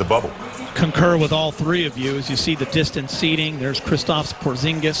in the bubble. Concur with all three of you as you see the distance seating. There's Kristaps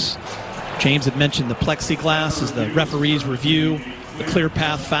Porzingis. James had mentioned the plexiglass as the referees review the clear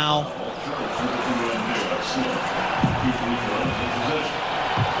path foul.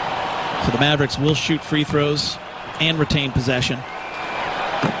 So the Mavericks will shoot free throws and retain possession.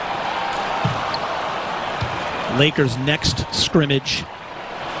 Lakers' next scrimmage,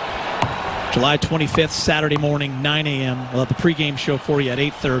 July 25th, Saturday morning, 9 a.m. We'll have the pregame show for you at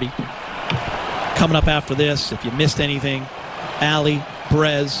 8:30. Coming up after this, if you missed anything, Allie,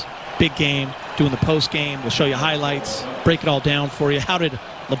 Brez, big game, doing the post-game. We'll show you highlights, break it all down for you. How did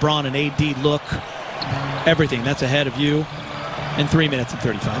LeBron and AD look? Everything. That's ahead of you in 3 minutes and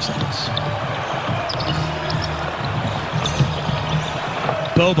 35 seconds.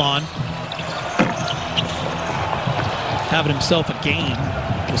 Boban having himself a game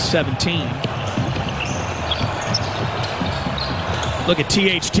with 17. Look at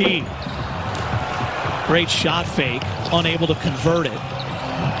THT. Great shot fake, unable to convert it.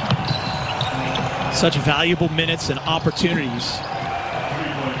 Such valuable minutes and opportunities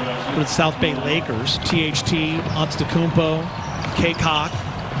for the South Bay Lakers. THT, Antetokounmpo, K-Cock.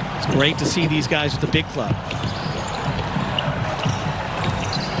 It's great to see these guys with the big club.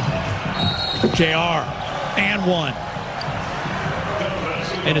 JR, and one.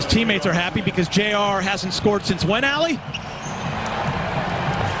 And his teammates are happy because JR hasn't scored since when, Allie?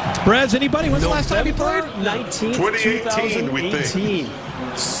 Brez, anybody? When's the last time he played? 2018, we think.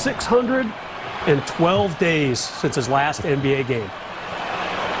 612 days since his last NBA game.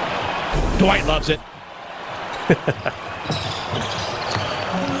 Dwight loves it.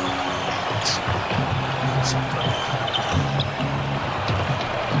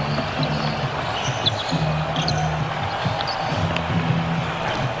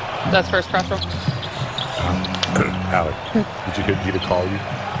 That's first cross roll. Alec, did you get me to call you?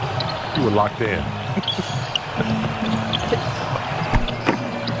 You were locked in.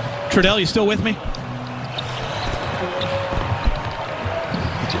 Trudell, you still with me?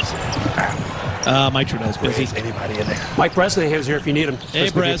 Mike Trudell's busy. Anybody in there? Mike Bresnahan's here if you need him. Hey,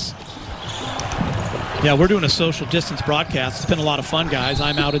 Brez. Yeah, we're doing a social distance broadcast. It's been a lot of fun, guys.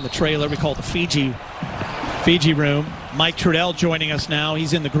 I'm out in the trailer. We call it the Fiji room. Mike Trudell joining us now.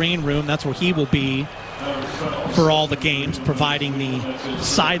 He's in the green room. That's where he will be for all the games, providing the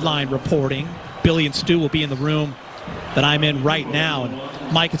sideline reporting. Billy and Stu will be in the room that I'm in right now.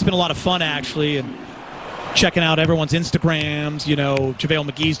 And Mike, it's been a lot of fun, actually, and checking out everyone's Instagrams. JaVale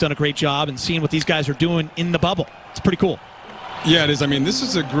McGee's done a great job, and seeing what these guys are doing in the bubble. It's pretty cool. Yeah, it is. I mean, this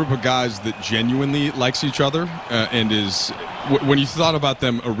is a group of guys that genuinely likes each other and is when you thought about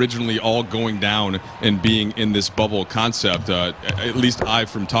them originally all going down and being in this bubble concept, at least I,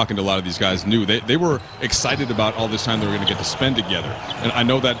 from talking to a lot of these guys, knew they were excited about all this time they were going to get to spend together. And I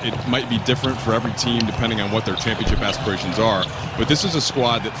know that it might be different for every team depending on what their championship aspirations are, but this is a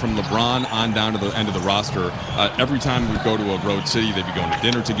squad that from LeBron on down to the end of the roster, every time we go to a road city, they'd be going to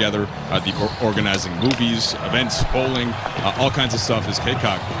dinner together, organizing movies, events, bowling, all all kinds of stuff as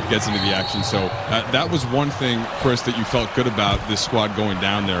Kaycock gets into the action. So that was one thing, Chris, that you felt good about this squad going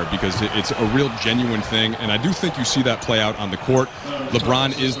down there, because it's a real genuine thing. And I do think you see that play out on the court.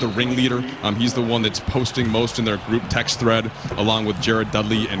 LeBron is the ringleader. He's the one that's posting most in their group text thread, along with Jared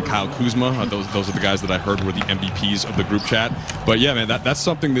Dudley and Kyle Kuzma. Those are the guys that I heard were the MVPs of the group chat. But yeah, man, that's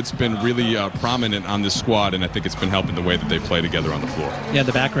something that's been really prominent on this squad, and I think it's been helping the way that they play together on the floor. Yeah, in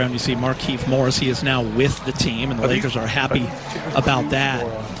the background you see Markieff Morris. He is now with the team, and the Lakers are happy about that.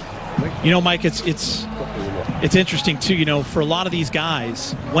 You know, Mike, it's interesting too. You know, for a lot of these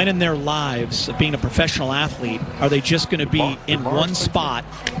guys, when in their lives of being a professional athlete, are they just going to be in one spot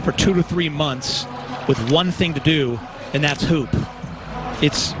for 2 to 3 months with one thing to do, and that's hoop?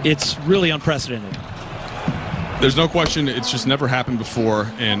 It's really unprecedented. There's no question, it's just never happened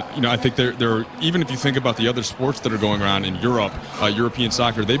before. And, you know, I think they're even if you think about the other sports that are going around in Europe, European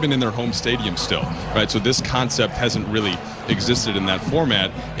soccer, they've been in their home stadium still, right? So this concept hasn't really existed in that format.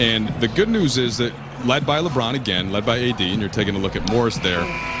 And the good news is that, led by LeBron again, led by AD, and you're taking a look at Morris there,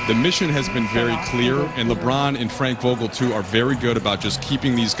 the mission has been very clear, and LeBron and Frank Vogel, too, are very good about just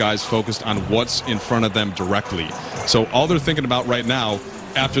keeping these guys focused on what's in front of them directly. So all they're thinking about right now,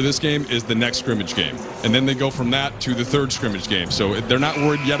 after this game, is the next scrimmage game, and then they go from that to the third scrimmage game. So they're not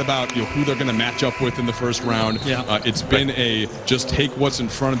worried yet about, you know, who they're going to match up with in the first round. Yeah. It's been a just take what's in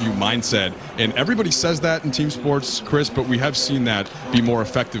front of you mindset, and everybody says that in team sports, Chris, but we have seen that be more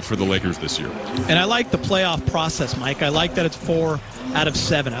effective for the Lakers this year. And I like the playoff process, Mike. I like that it's 4 out of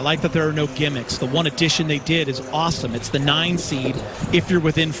 7. I like that there are no gimmicks. The one addition they did is awesome. It's the 9 seed if you're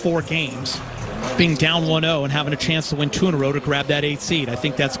within 4 games. Being down 1-0 and having a chance to win 2 in a row to grab that 8th seed. I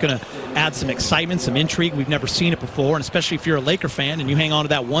think that's going to add some excitement, some intrigue. We've never seen it before, and especially if you're a Laker fan and you hang on to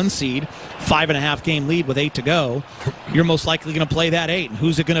that 1 seed, 5.5 game lead with 8 to go, you're most likely going to play that 8. And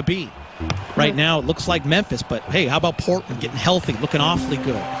who's it going to be? Right now, it looks like Memphis, but hey, how about Portland getting healthy, looking awfully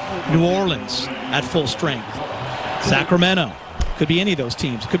good? New Orleans at full strength. Sacramento. Could be any of those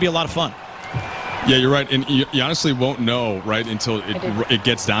teams. Could be a lot of fun. Yeah, you're right, and you honestly won't know, right, until it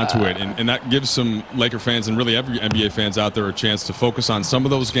gets down to it, and that gives some Laker fans and really every NBA fans out there a chance to focus on some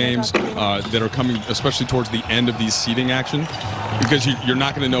of those games that are coming, especially towards the end of these seeding action, because you're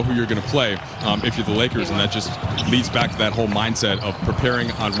not going to know who you're going to play if you're the Lakers, and that just leads back to that whole mindset of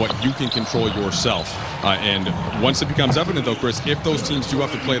preparing on what you can control yourself. And once it becomes evident, though, Chris, if those teams do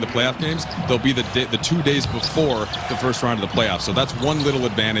have to play the playoff games, they'll be the 2 days before the first round of the playoffs. So that's one little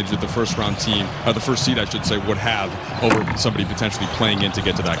advantage that the first round team, the first seed, I should say, would have over somebody potentially playing in to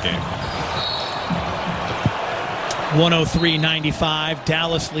get to that game. 103-95,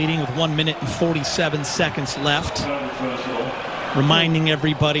 Dallas leading with 1 minute and 47 seconds left. Reminding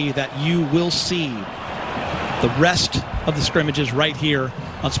everybody that you will see the rest of the scrimmages right here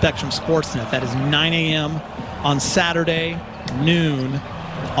on Spectrum Sportsnet. That is 9 a.m. on Saturday, noon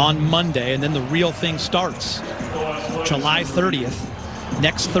on Monday, and then the real thing starts July 30th,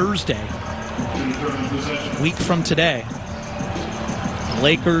 next Thursday, a week from today.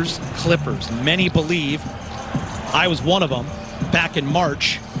 Lakers, Clippers. Many believe, I was one of them, back in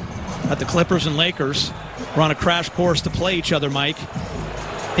March, that the Clippers and Lakers were on a crash course to play each other, Mike,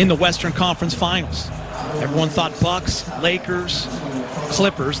 in the Western Conference Finals. Everyone thought Bucks, Lakers,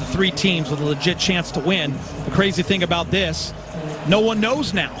 Clippers, the 3 teams with a legit chance to win. The crazy thing about this, no one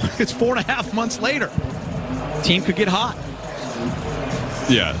knows now. It's 4.5 months later. Team could get hot.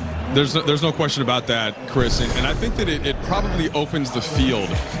 Yeah. There's no question about that, Chris, and I think that it probably opens the field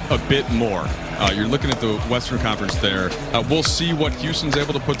a bit more. You're looking at the Western Conference there. We'll see what Houston's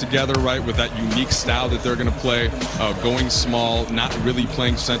able to put together, right, with that unique style that they're going to play, going small, not really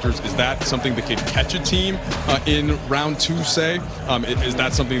playing centers. Is that something that could catch a team in round 2, say? Is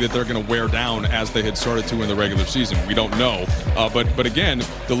that something that they're going to wear down as they had started to in the regular season? We don't know. But again,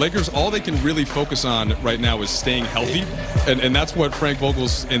 the Lakers, all they can really focus on right now is staying healthy, and that's what Frank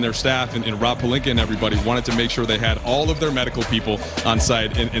Vogel's and their staff and Rob Pelinka and everybody wanted to make sure they had all of their medical people on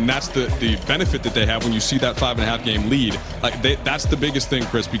site, and that's the benefit that they have when you see that 5.5 game lead. That's the biggest thing,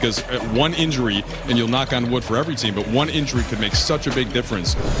 Chris, because one injury, and you'll knock on wood for every team, but one injury could make such a big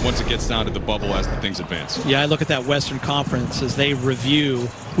difference once it gets down to the bubble as the things advance. Yeah, I look at that Western Conference as they review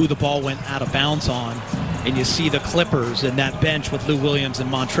who the ball went out of bounds on, and you see the Clippers and that bench with Lou Williams and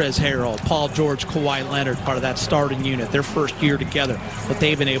Montrezl Harrell, Paul George, Kawhi Leonard, part of that starting unit, their first year together, what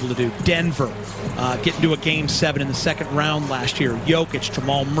they've been able to do. Denver, getting to a Game 7 in the second round last year. Jokic,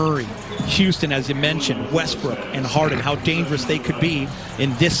 Jamal Murray, Houston, as you mentioned, Westbrook and Harden, how dangerous they could be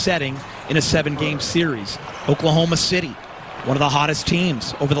in this setting in a 7-game series. Oklahoma City, one of the hottest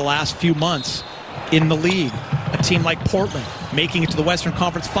teams over the last few months in the league. a team like Portland making it to the Western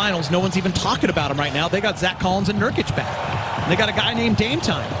Conference Finals. No one's even talking about them right now. They got Zach Collins and Nurkic back. They got a guy named Dame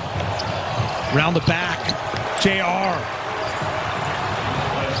Time. Round the back, JR.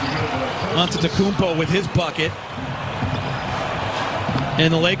 Antetokounmpo with his bucket.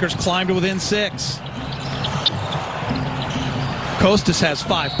 And the Lakers climbed to within 6. Kostas has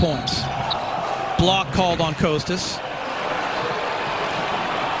 5 points. Block called on Kostas.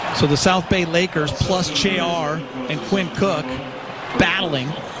 So the South Bay Lakers plus JR and Quinn Cook battling.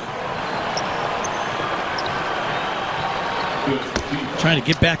 Trying to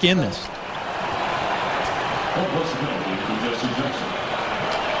get back in this.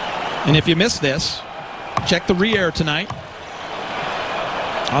 And if you missed this, check the re-air tonight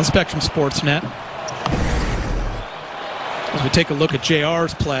on Spectrum Sportsnet as we take a look at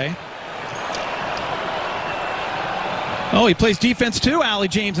JR's play. Oh, he plays defense too, Allie,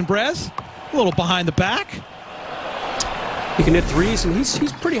 James, and Brez. A little behind the back. He can hit threes, and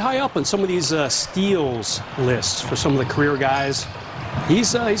he's pretty high up on some of these steals lists for some of the career guys.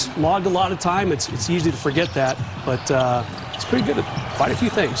 He's logged a lot of time. It's easy to forget that, but he's pretty good at quite a few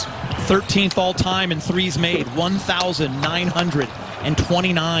things. 13th all-time in threes made,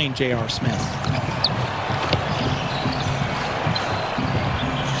 1,929, J.R. Smith.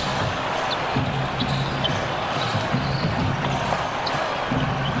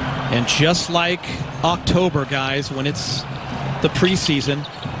 And just like October, guys, when it's the preseason,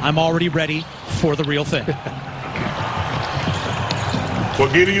 I'm already ready for the real thing. Well,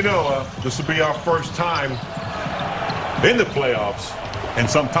 Gita, you know, this will be our first time in the playoffs in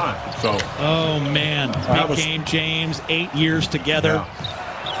some time. So. Oh, man. Big game, James. 8 years together. Yeah.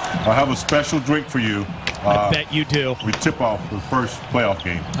 I have a special drink for you. I bet you do. We tip off the first playoff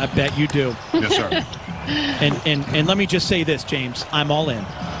game. I bet you do. Yes, sir. And let me just say this, James. I'm all in.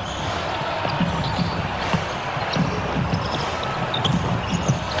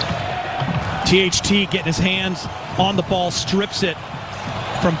 THT getting his hands on the ball, strips it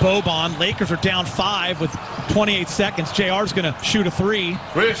from Boban. Lakers are down 5 with 28 seconds. JR's going to shoot a 3.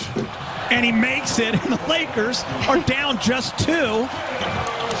 Rich. And he makes it, and the Lakers are down just 2.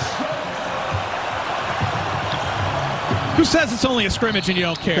 Who says it's only a scrimmage and you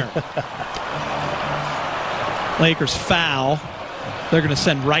don't care? Lakers foul. They're going to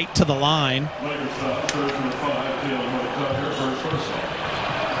send right to the line.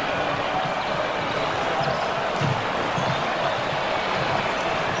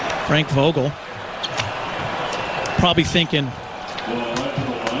 Frank Vogel probably thinking,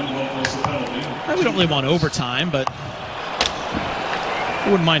 we don't really want overtime, but I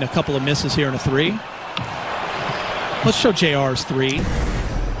wouldn't mind a couple of misses here and a 3. Let's show JR's 3.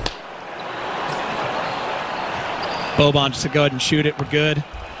 Boban just to go ahead and shoot it. We're good.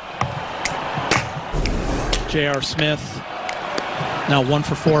 J.R. Smith now 1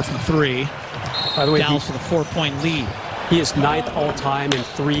 for 4 from 3. By the way, Dallas with a 4-point lead. He is 9th all-time in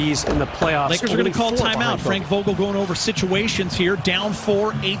threes in the playoffs. Lakers are going to call timeout. Frank Vogel going over situations here. Down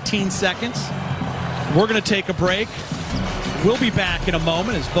 4, 18 seconds. We're going to take a break. We'll be back in a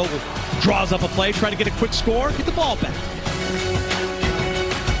moment as Vogel draws up a play, try to get a quick score, get the ball back.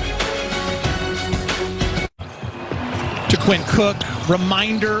 To Quinn Cook,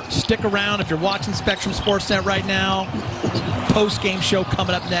 reminder, stick around if you're watching Spectrum Sportsnet right now. Post-game show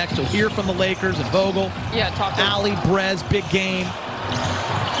coming up next. We'll hear from the Lakers and Vogel. Yeah, talk to Allie, Brez, big game.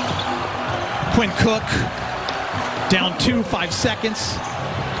 Quinn Cook, down 2, 5 seconds.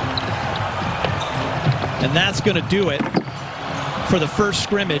 And that's going to do it for the first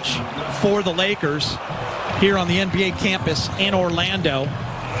scrimmage for the Lakers here on the NBA campus in Orlando.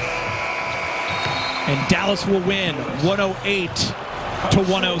 And Dallas will win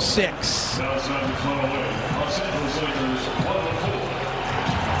 108-106.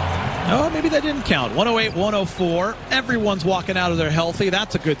 Oh, maybe that didn't count. 108-104. Everyone's walking out of there healthy.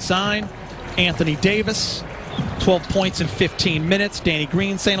 That's a good sign. Anthony Davis, 12 points in 15 minutes. Danny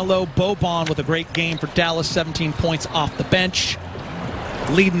Green saying hello. Boban with a great game for Dallas, 17 points off the bench.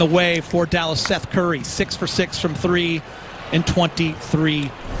 Leading the way for Dallas, Seth Curry, 6 for 6 from 3 and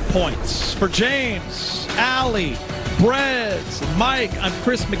 23 points. For James, Allie, Brez, and Mike, I'm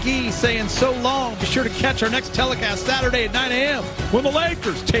Chris McGee saying so long. Be sure to catch our next telecast Saturday at 9 a.m. when the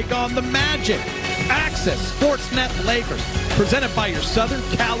Lakers take on the Magic. Access Sportsnet Lakers, presented by your Southern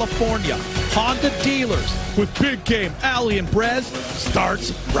California Honda dealers with big game. Allie and Brez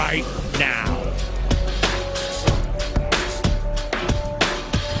starts right now.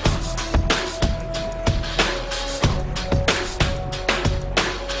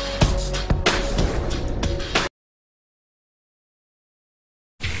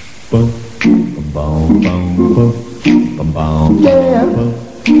 Boom, boom, boom. Yeah.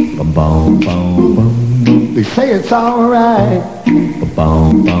 They say it's alright.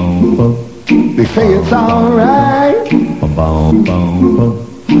 They say it's alright.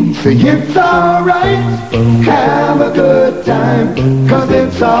 Say it's alright. Have a good time, 'cause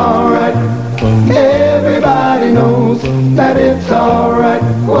it's alright. Everybody knows that it's alright.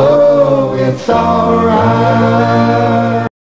 Whoa, it's alright.